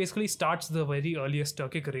the guy who basically starts the very earliest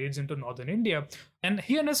Turkic raids into northern India. And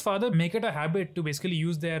he and his father make it a habit to basically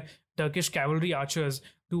use their Turkish cavalry archers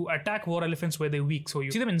to attack war elephants where they're weak. So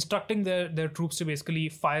you see them instructing their troops to basically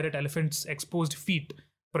fire at elephants' exposed feet,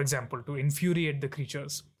 for example, to infuriate the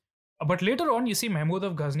creatures. But later on, you see Mahmud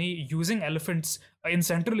of Ghazni using elephants in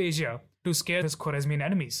Central Asia to scare his Khwarezmian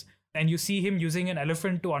enemies. And you see him using an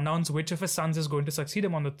elephant to announce which of his sons is going to succeed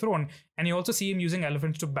him on the throne. And you also see him using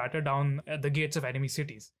elephants to batter down the gates of enemy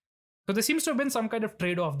cities. So there seems to have been some kind of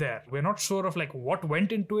trade-off there. We're not sure of like what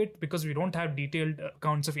went into it because we don't have detailed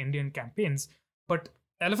accounts of Indian campaigns. But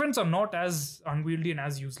elephants are not as unwieldy and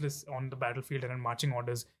as useless on the battlefield and in marching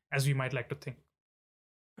orders as we might like to think.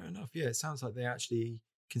 Fair enough. Yeah, it sounds like they actually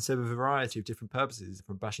can serve a variety of different purposes,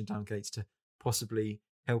 from bashing down gates to possibly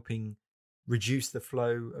helping reduce the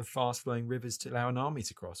flow of fast-flowing rivers to allow an army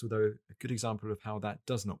to cross. Although a good example of how that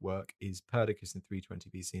does not work is Perdiccas in 320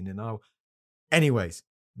 BC in Ninal. Anyways,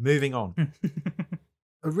 moving on.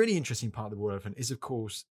 A really interesting part of the war elephant is, of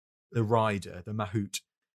course, the rider, the mahout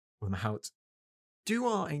or the mahout. Do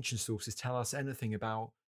our ancient sources tell us anything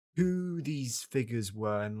about who these figures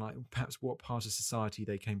were and like perhaps what part of society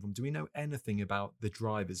they came from? Do we know anything about the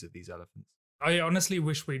drivers of these elephants? I honestly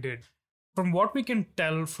wish we did. From what we can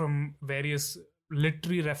tell from various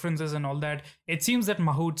literary references and all that, it seems that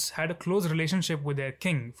mahouts had a close relationship with their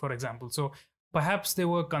king, for example. So perhaps they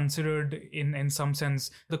were considered in some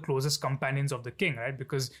sense the closest companions of the king, right?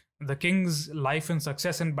 Because the king's life and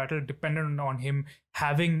success in battle depended on him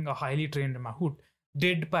having a highly trained mahout.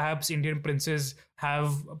 Did perhaps Indian princes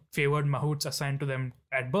have favored mahouts assigned to them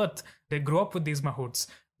at birth? They grew up with these mahouts.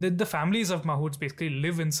 Did the families of mahouts basically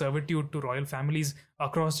live in servitude to royal families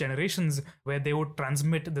across generations, where they would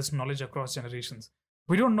transmit this knowledge across generations?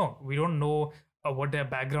 We don't know. We don't know what their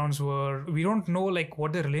backgrounds were. We don't know like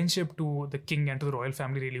what their relationship to the king and to the royal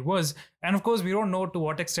family really was. And of course, we don't know to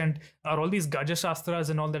what extent are all these Gaja Shastras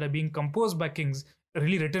and all that are being composed by kings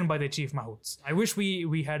really written by the chief mahouts. I wish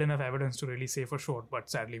we had enough evidence to really say for sure, but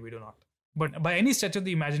sadly we do not. But by any stretch of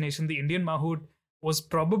the imagination, the Indian mahout was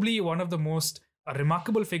probably one of the most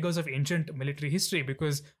remarkable figures of ancient military history,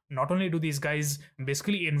 because not only do these guys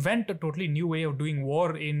basically invent a totally new way of doing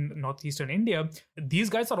war in northeastern India, these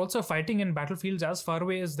guys are also fighting in battlefields as far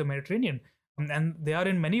away as the Mediterranean. And they are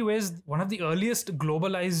in many ways one of the earliest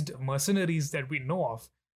globalized mercenaries that we know of.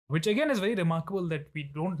 Which again is very remarkable that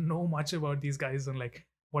we don't know much about these guys and like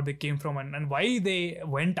what they came from and why they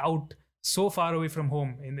went out so far away from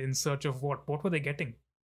home in search of what were they getting?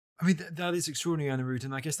 I mean, that is extraordinary, Anirudh,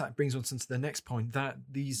 and I guess that brings us into the next point, that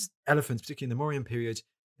these elephants, particularly in the Mauryan period,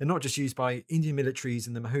 they're not just used by Indian militaries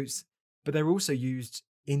and the mahouts, but they're also used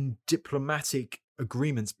in diplomatic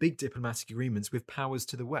agreements, big diplomatic agreements with powers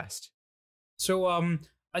to the west. So,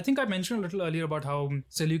 I think I mentioned a little earlier about how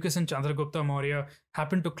Seleucus and Chandragupta Maurya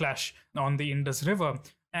happened to clash on the Indus River.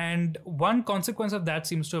 And one consequence of that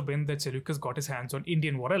seems to have been that Seleucus got his hands on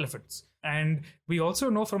Indian war elephants. And we also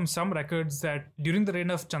know from some records that during the reign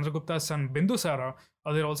of Chandragupta's son Bindusara,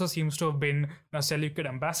 there also seems to have been a Seleucid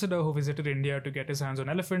ambassador who visited India to get his hands on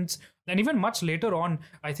elephants. And even much later on,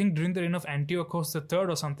 I think during the reign of Antiochus III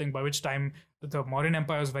or something, by which time the Mauryan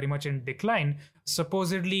Empire was very much in decline,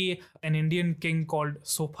 supposedly an Indian king called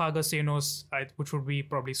Sobhagasenos, which would be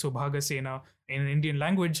probably Subhagasena in Indian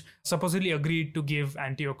language, supposedly agreed to give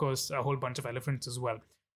Antiochus a whole bunch of elephants as well.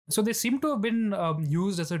 So they seem to have been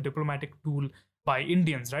used as a diplomatic tool by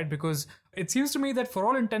Indians, right? Because it seems to me that for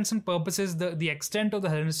all intents and purposes, the extent of the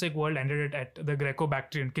Hellenistic world ended at the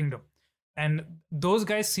Greco-Bactrian kingdom. And those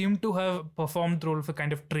guys seem to have performed the role of a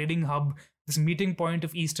kind of trading hub, this meeting point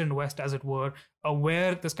of East and West, as it were,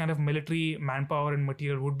 where this kind of military manpower and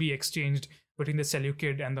material would be exchanged between the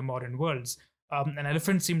Seleucid and the Mauryan worlds. And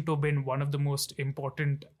elephants seem to have been one of the most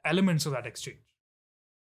important elements of that exchange.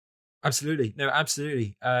 Absolutely. No,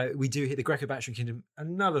 absolutely. We do hit the Greco-Bactrian kingdom,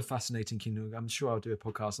 another fascinating kingdom. I'm sure I'll do a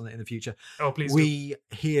podcast on it in the future. Oh, please We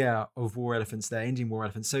hear of war elephants there, Indian war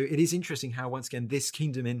elephants. So it is interesting how, once again, this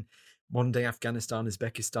kingdom in modern-day Afghanistan,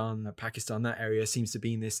 Uzbekistan, Pakistan, that area seems to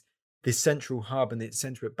be in this central hub and its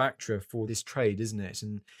centre at Bactria for this trade, isn't it?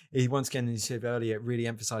 And it, once again, as you said earlier, it really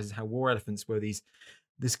emphasises how war elephants were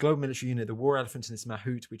this global military unit, the war elephant and its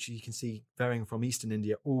mahout, which you can see varying from eastern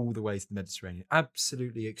India all the way to the Mediterranean.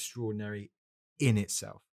 Absolutely extraordinary in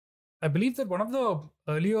itself. I believe that one of the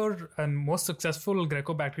earlier and most successful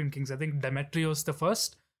Greco-Bactrian kings, I think Demetrius I,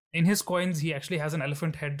 in his coins, he actually has an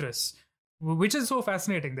elephant headdress, which is so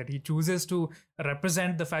fascinating that he chooses to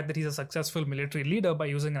represent the fact that he's a successful military leader by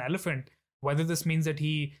using an elephant. Whether this means that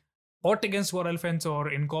he fought against war elephants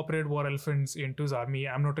or incorporated war elephants into his army,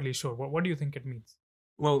 I'm not really sure. What do you think it means?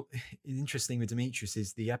 Well, interesting with Demetrius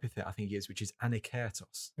is the epithet I think he is, which is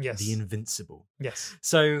Anikertos, yes, the invincible. Yes.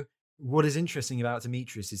 So what is interesting about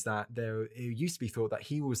Demetrius is that it used to be thought that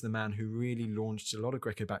he was the man who really launched a lot of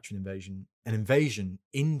Greco-Bactrian invasion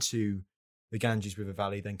into the Ganges River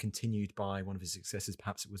Valley, then continued by one of his successors.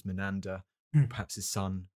 Perhaps it was Menander, or perhaps his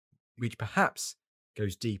son, which perhaps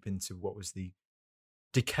goes deep into what was the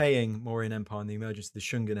decaying Mauryan Empire and the emergence of the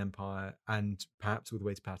Shungan Empire, and perhaps all the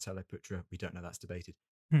way to Pataliputra. We don't know, that's debated.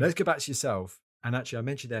 Let's go back to yourself. And actually, I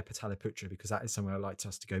mentioned there Pataliputra because that is somewhere I'd like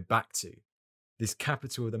us to go back to, this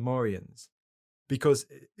capital of the Mauryans, because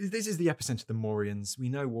this is the epicenter of the Mauryans. We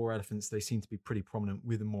know war elephants, they seem to be pretty prominent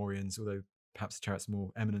with the Mauryans, although perhaps the chariots are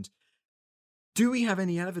more eminent. Do we have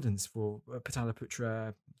any evidence for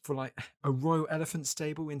Pataliputra, for like a royal elephant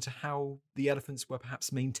stable, into how the elephants were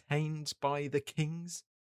perhaps maintained by the kings?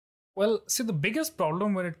 Well, see, the biggest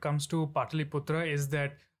problem when it comes to Pataliputra is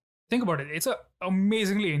that, think about it, it's an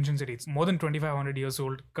amazingly ancient city. It's more than 2,500 years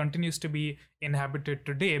old, continues to be inhabited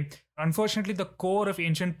today. Unfortunately, the core of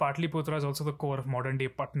ancient Pataliputra is also the core of modern-day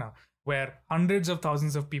Patna, where hundreds of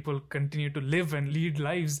thousands of people continue to live and lead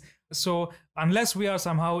lives. So unless we are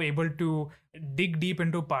somehow able to dig deep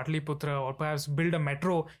into Pataliputra, or perhaps build a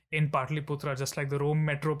metro in Pataliputra, just like the Rome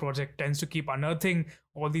Metro project tends to keep unearthing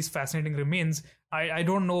all these fascinating remains, I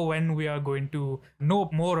don't know when we are going to know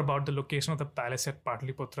more about the location of the palace at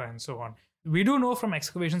Pataliputra and so on. We do know from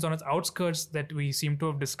excavations on its outskirts that we seem to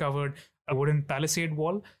have discovered a wooden palisade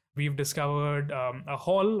wall. We've discovered a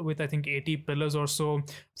hall with, I think, 80 pillars or so,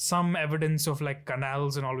 some evidence of like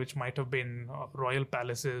canals and all, which might have been royal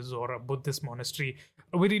palaces or a Buddhist monastery.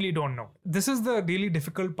 We really don't know. This is the really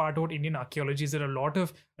difficult part about Indian archaeology, is that a lot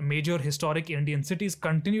of major historic Indian cities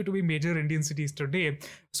continue to be major Indian cities today.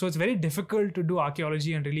 So it's very difficult to do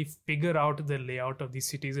archaeology and really figure out the layout of these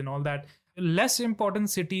cities and all that. Less important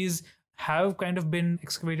cities have kind of been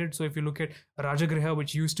excavated. So if you look at Rajagriha,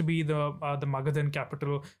 which used to be the Magadhan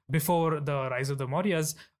capital before the rise of the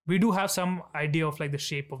Mauryas, we do have some idea of like the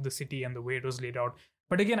shape of the city and the way it was laid out.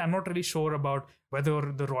 But again, I'm not really sure about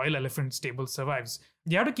whether the royal elephant stable survives.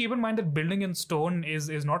 You have to keep in mind that building in stone is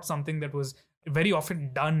not something that was very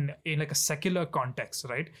often done in like a secular context,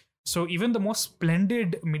 right? So even the most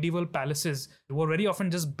splendid medieval palaces were very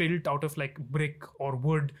often just built out of like brick or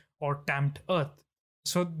wood or tamped earth.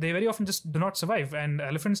 So they very often just do not survive, and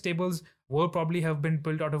elephant stables will probably have been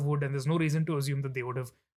built out of wood, and there's no reason to assume that they would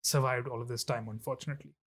have survived all of this time,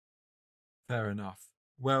 unfortunately. Fair enough.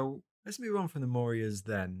 Well, let's move on from the Mauryas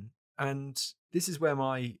then, and this is where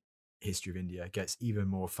my history of India gets even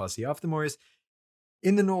more fuzzy. After the Mauryas,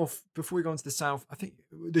 in the north, before we go on to the south, I think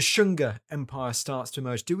the Shunga Empire starts to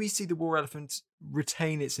emerge. Do we see the war elephant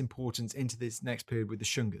retain its importance into this next period with the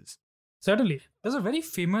Shungas? Certainly. There's a very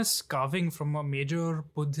famous carving from a major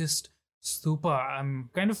Buddhist stupa.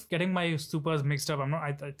 I'm kind of getting my stupas mixed up.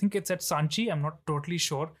 I think it's at Sanchi. I'm not totally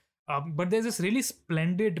sure. But there's this really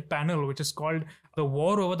splendid panel which is called The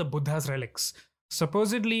War Over the Buddha's Relics.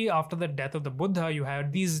 Supposedly, after the death of the Buddha, you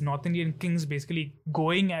had these North Indian kings basically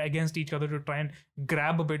going against each other to try and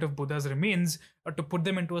grab a bit of Buddha's remains to put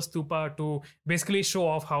them into a stupa to basically show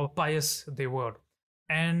off how pious they were.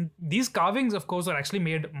 And these carvings, of course, are actually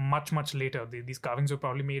made much, much later. These carvings were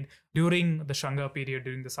probably made during the Shunga period,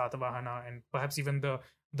 during the Satavahana, and perhaps even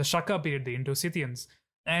the Shaka period, the Indo-Scythians.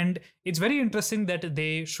 And it's very interesting that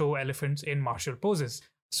they show elephants in martial poses.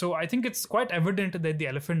 So I think it's quite evident that the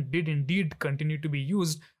elephant did indeed continue to be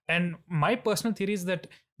used. And my personal theory is that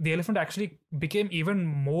the elephant actually became even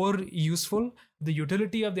more useful. The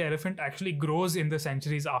utility of the elephant actually grows in the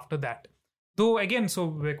centuries after that. Though again, so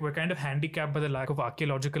we're kind of handicapped by the lack of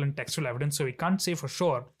archaeological and textual evidence, so we can't say for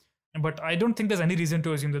sure. But I don't think there's any reason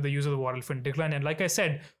to assume that the use of the war elephant declined. And like I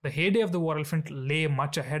said, the heyday of the war elephant lay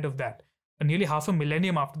much ahead of that. And nearly half a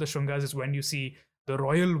millennium after the Shungas is when you see the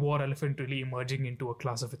royal war elephant really emerging into a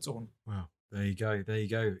class of its own. Wow, there you go, there you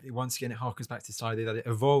go. Once again, it harkens back to this idea that it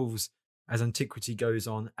evolves as antiquity goes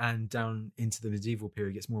on and down into the medieval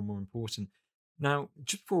period gets more and more important. Now,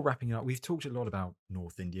 just before wrapping up, we've talked a lot about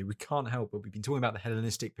North India. We can't help but we've been talking about the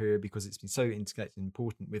Hellenistic period because it's been so interconnected and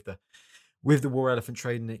important with the war elephant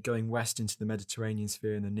trade and it going west into the Mediterranean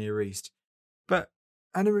sphere and the Near East. But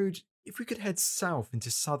Anirudh, if we could head south into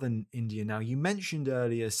southern India now, you mentioned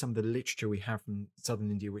earlier some of the literature we have from southern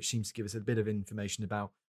India, which seems to give us a bit of information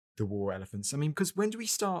about the war elephants. I mean, because when do we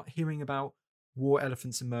start hearing about war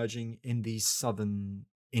elephants emerging in these southern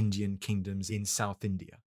Indian kingdoms in South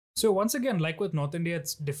India? So once again, like with North India,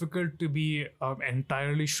 it's difficult to be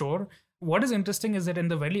entirely sure. What is interesting is that in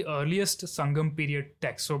the very earliest Sangam period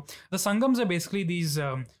texts, so the Sangams are basically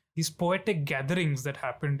these poetic gatherings that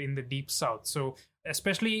happened in the deep south. So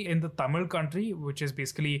especially in the Tamil country, which is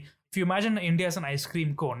basically, if you imagine India as an ice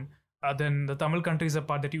cream cone, then the Tamil country is the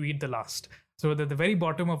part that you eat the last. So they're the very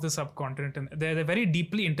bottom of the subcontinent, and they're very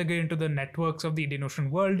deeply integrated into the networks of the Indian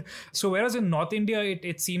Ocean world. So whereas in North India,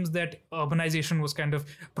 it seems that urbanization was kind of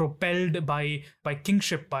propelled by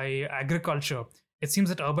kingship, by agriculture. It seems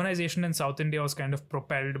that urbanization in South India was kind of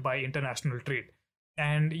propelled by international trade.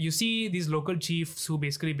 And you see these local chiefs who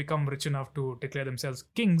basically become rich enough to declare themselves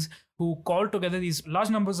kings, who call together these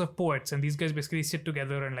large numbers of poets, and these guys basically sit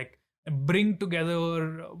together and like bring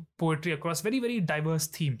together poetry across very, very diverse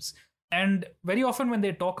themes. And very often when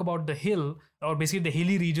they talk about the hill, or basically the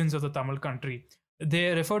hilly regions of the Tamil country,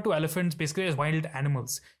 they refer to elephants basically as wild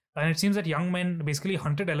animals. And it seems that young men basically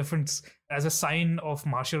hunted elephants as a sign of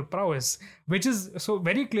martial prowess, which is so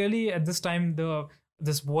very clearly at this time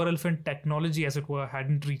this war elephant technology, as it were,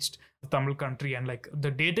 hadn't reached the Tamil country. And like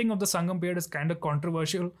the dating of the Sangam period is kind of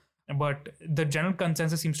controversial, but the general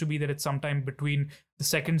consensus seems to be that it's sometime between the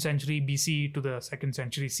 2nd century BC to the 2nd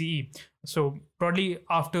century CE. So probably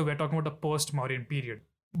after, we're talking about a post-Mauryan period.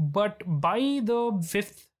 But by the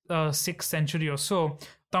 5th, 6th century or so,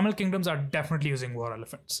 Tamil kingdoms are definitely using war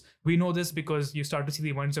elephants. We know this because you start to see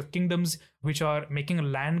the emergence of kingdoms which are making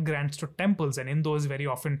land grants to temples, and in those very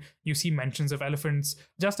often you see mentions of elephants.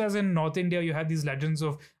 Just as in North India you have these legends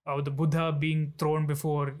of the Buddha being thrown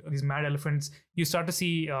before these mad elephants, you start to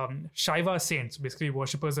see Shaiva saints, basically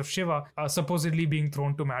worshippers of Shiva, supposedly being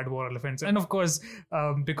thrown to mad war elephants. And of course,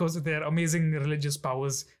 because of their amazing religious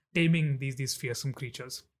powers, taming these fearsome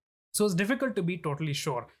creatures. So it's difficult to be totally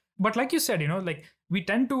sure. But like you said, like we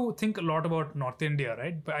tend to think a lot about North India,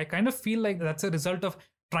 right? But I kind of feel like that's a result of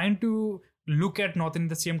trying to look at North India at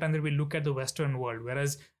the same time that we look at the Western world.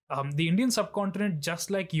 Whereas the Indian subcontinent,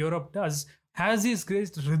 just like Europe does, has these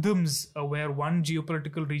great rhythms where one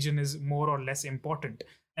geopolitical region is more or less important.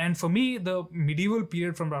 And for me, the medieval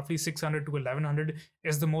period from roughly 600 to 1100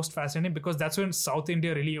 is the most fascinating, because that's when South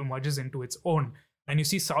India really emerges into its own. And you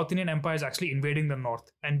see South Indian empires actually invading the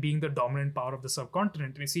north and being the dominant power of the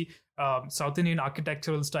subcontinent. We see South Indian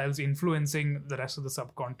architectural styles influencing the rest of the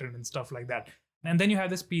subcontinent and stuff like that. And then you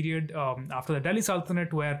have this period after the Delhi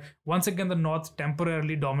Sultanate where once again the north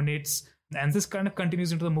temporarily dominates. And this kind of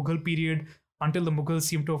continues into the Mughal period until the Mughals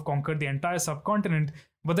seem to have conquered the entire subcontinent.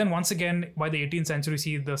 But then once again, by the 18th century,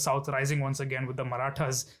 see the south rising once again with the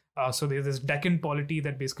Marathas. So there's this Deccan polity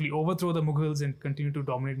that basically overthrow the Mughals and continue to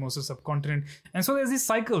dominate most of the subcontinent. And so there's these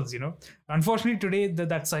cycles, Unfortunately, today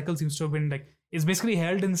that cycle seems to have been it's basically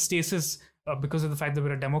held in stasis because of the fact that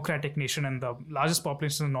we're a democratic nation and the largest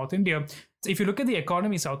population in North India. So if you look at the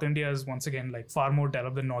economy, South India is once again far more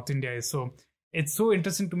developed than North India is. So it's so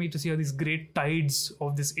interesting to me to see how these great tides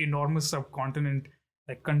of this enormous subcontinent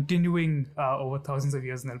continuing over thousands of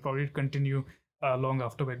years, and they'll probably continue long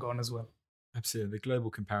after we're gone as well. Absolutely. The global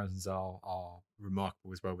comparisons are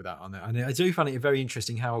remarkable as well with that. And I do find it very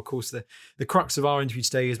interesting how, of course, the crux of our interview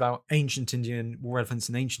today is about ancient Indian war elephants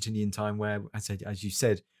in ancient Indian time, where, as you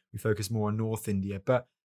said, we focus more on North India. But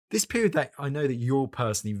this period that I know that you're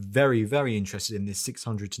personally very, very interested in, this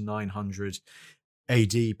 600 to 900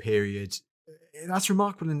 AD period, that's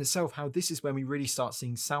remarkable in itself, how this is when we really start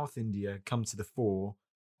seeing South India come to the fore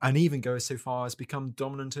and even go so far as become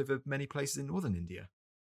dominant over many places in Northern India.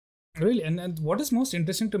 Really, and what is most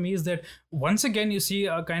interesting to me is that once again you see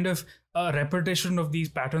a kind of a repetition of these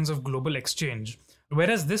patterns of global exchange.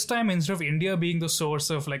 Whereas this time, instead of India being the source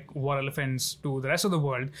of war elephants to the rest of the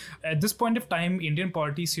world, at this point of time, Indian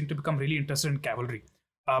polities seem to become really interested in cavalry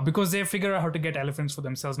because they figure out how to get elephants for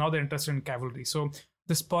themselves. Now they're interested in cavalry. So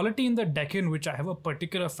this polity in the Deccan, which I have a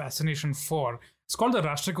particular fascination for, it's called the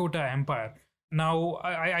Rashtrakuta Empire. Now,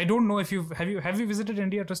 I don't know if have you visited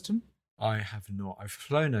India, Tristan? I have not. I've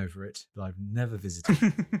flown over it, but I've never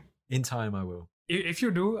visited. In time, I will. If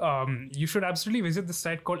you do, you should absolutely visit the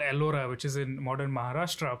site called Ellora, which is in modern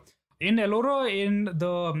Maharashtra. In Ellora, in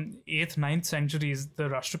the 8th, 9th centuries, the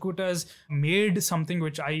Rashtrakutas made something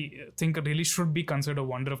which I think really should be considered a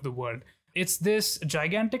wonder of the world. It's this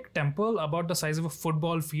gigantic temple about the size of a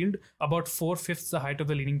football field, about 4/5 the height of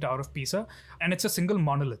the Leaning Tower of Pisa, and it's a single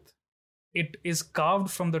monolith. It is carved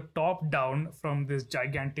from the top down from this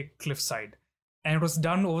gigantic cliffside. And it was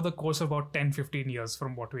done over the course of about 10-15 years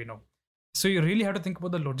from what we know. So you really have to think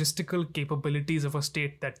about the logistical capabilities of a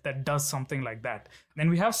state that does something like that. Then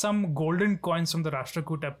we have some golden coins from the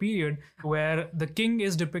Rashtrakuta period where the king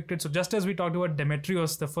is depicted. So just as we talked about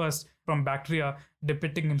Demetrius the First from Bactria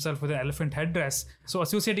depicting himself with an elephant headdress, so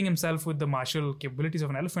associating himself with the martial capabilities of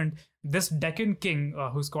an elephant, this Deccan king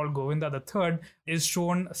who's called Govinda III is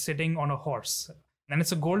shown sitting on a horse. And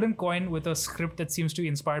it's a golden coin with a script that seems to be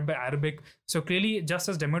inspired by Arabic. So clearly, just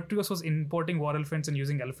as Demetrius was importing war elephants and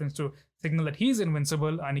using elephants to signal that he's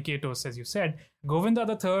invincible, Aniketos, as you said, Govinda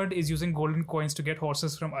III is using golden coins to get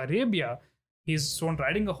horses from Arabia. He's shown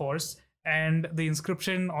riding a horse, and the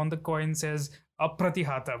inscription on the coin says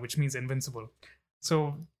Apratihata, which means invincible.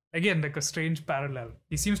 So again, like a strange parallel.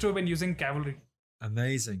 He seems to have been using cavalry.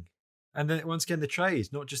 Amazing. And then once again, the trade,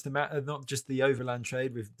 not just the overland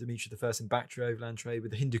trade with Demetrius I and Bactria overland trade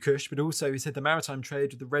with the Hindu Kush, but also he said the maritime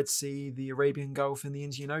trade with the Red Sea, the Arabian Gulf, and the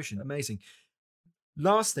Indian Ocean. Amazing.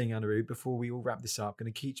 Last thing, Anirudh, before we all wrap this up,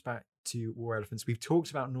 going to keep back to war elephants. We've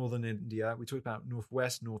talked about northern India, we talked about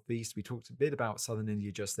northwest, northeast, we talked a bit about southern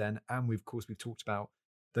India just then, and we've talked about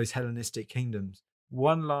those Hellenistic kingdoms.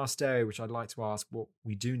 One last area which I'd like to ask what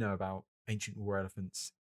we do know about ancient war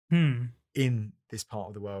elephants in this part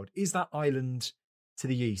of the world is that island to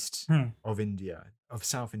the east of India, of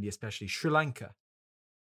South India especially, Sri Lanka.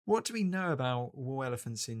 What do we know about war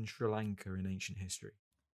elephants in Sri Lanka in ancient history?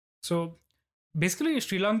 So basically,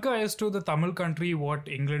 Sri Lanka is to the Tamil country what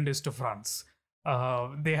England is to France.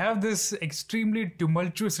 They have this extremely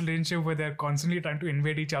tumultuous relationship where they're constantly trying to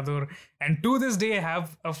invade each other, and to this day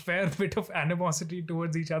have a fair bit of animosity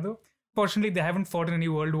towards each other. Fortunately, they haven't fought in any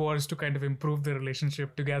world wars to kind of improve their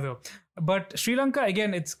relationship together. But Sri Lanka,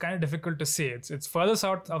 again, it's kind of difficult to say. It's further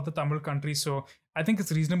south of the Tamil country, so I think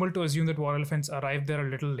it's reasonable to assume that war elephants arrived there a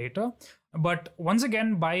little later. But once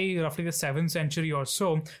again, by roughly the 7th century or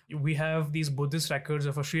so, we have these Buddhist records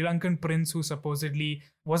of a Sri Lankan prince who supposedly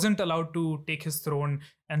wasn't allowed to take his throne,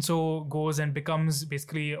 and so goes and becomes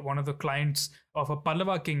basically one of the clients of a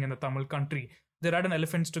Pallava king in the Tamil country. They ride on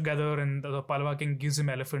elephants together, and the Pallava king gives him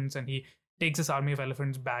elephants, and he takes his army of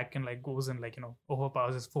elephants back and goes and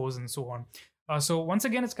overpowers his foes and so on. So once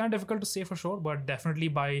again, it's kind of difficult to say for sure, but definitely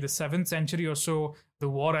by the 7th century or so, the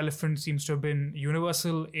war elephant seems to have been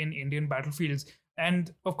universal in Indian battlefields.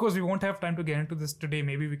 And of course, we won't have time to get into this today.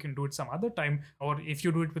 Maybe we can do it some other time. Or if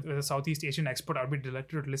you do it with a Southeast Asian expert, I'd be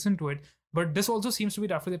delighted to listen to it. But this also seems to be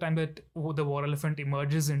roughly the time that the war elephant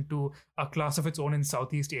emerges into a class of its own in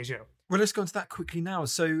Southeast Asia. Well, let's go on to that quickly now.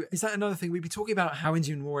 So is that another thing? We'd be talking about how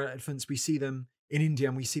Indian war elephants, we see them in India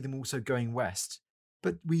and we see them also going west.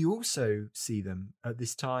 But we also see them at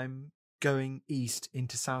this time going east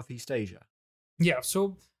into Southeast Asia. Yeah,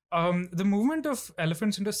 so the movement of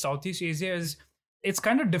elephants into Southeast Asia it's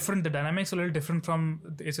kind of different. The dynamics are a little different from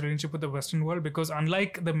its relationship with the Western world, because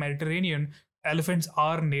unlike the Mediterranean, elephants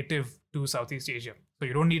are native to Southeast Asia. So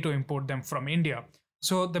you don't need to import them from India.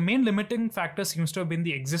 So the main limiting factor seems to have been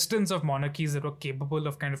the existence of monarchies that were capable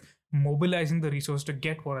of kind of mobilizing the resource to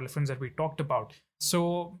get war elephants that we talked about.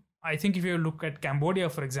 So I think if you look at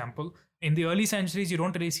Cambodia, for example, in the early centuries, you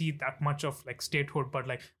don't really see that much of statehood, but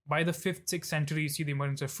by the 5th, 6th century, you see the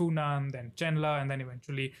emergence of Funan, then Chenla, and then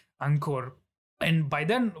eventually Angkor. And by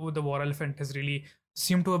then, the war elephant has really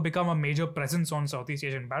seemed to have become a major presence on Southeast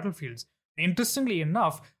Asian battlefields. Interestingly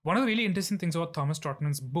enough, one of the really interesting things about Thomas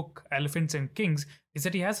Trotman's book, Elephants and Kings, is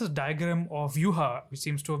that he has this diagram of Vyuha, which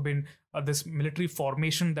seems to have been this military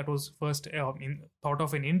formation that was first thought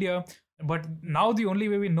of in India. But now the only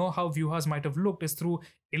way we know how Vyuhas might have looked is through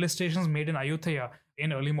illustrations made in Ayutthaya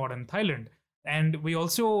in early modern Thailand. And we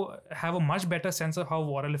also have a much better sense of how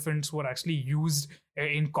war elephants were actually used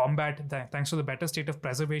in combat, thanks to the better state of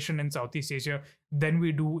preservation in Southeast Asia than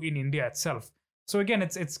we do in India itself. So again,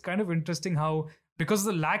 it's kind of interesting how, because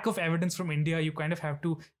of the lack of evidence from India, you kind of have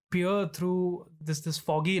to peer through this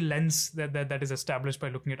foggy lens that is established by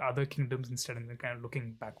looking at other kingdoms instead and then kind of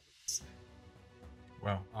looking backwards.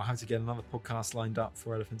 Well, I'll have to get another podcast lined up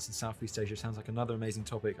for elephants in Southeast Asia. Sounds like another amazing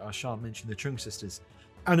topic. I shan't mention the Chung sisters.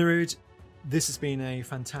 Anirudh, this has been a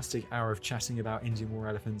fantastic hour of chatting about Indian war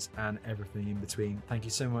elephants and everything in between. Thank you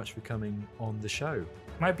so much for coming on the show.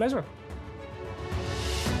 My pleasure.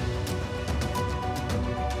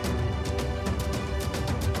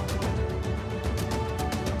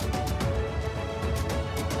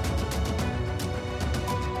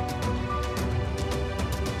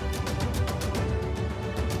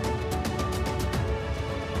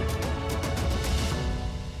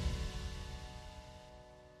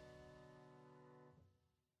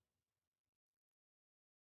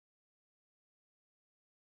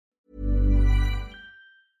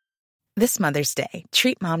 This Mother's Day,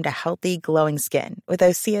 treat mom to healthy, glowing skin with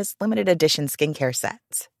Osea's limited edition skincare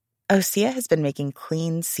sets. Osea has been making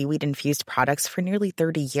clean, seaweed-infused products for nearly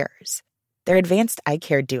 30 years. Their advanced eye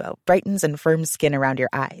care duo brightens and firms skin around your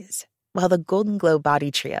eyes, while the Golden Glow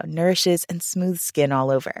Body Trio nourishes and smooths skin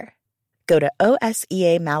all over. Go to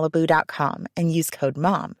OSEAMalibu.com and use code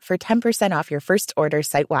MOM for 10% off your first order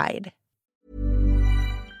site-wide.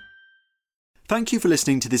 Thank you for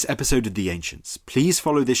listening to this episode of The Ancients. Please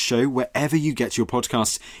follow this show wherever you get your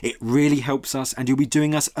podcasts. It really helps us and you'll be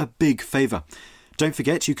doing us a big favour. Don't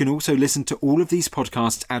forget, you can also listen to all of these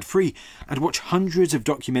podcasts ad-free and watch hundreds of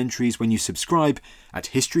documentaries when you subscribe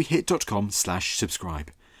at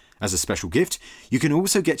historyhit.com/subscribe. As a special gift, you can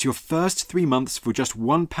also get your first 3 months for just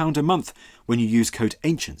 £1 a month when you use code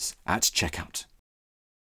ANCIENTS at checkout.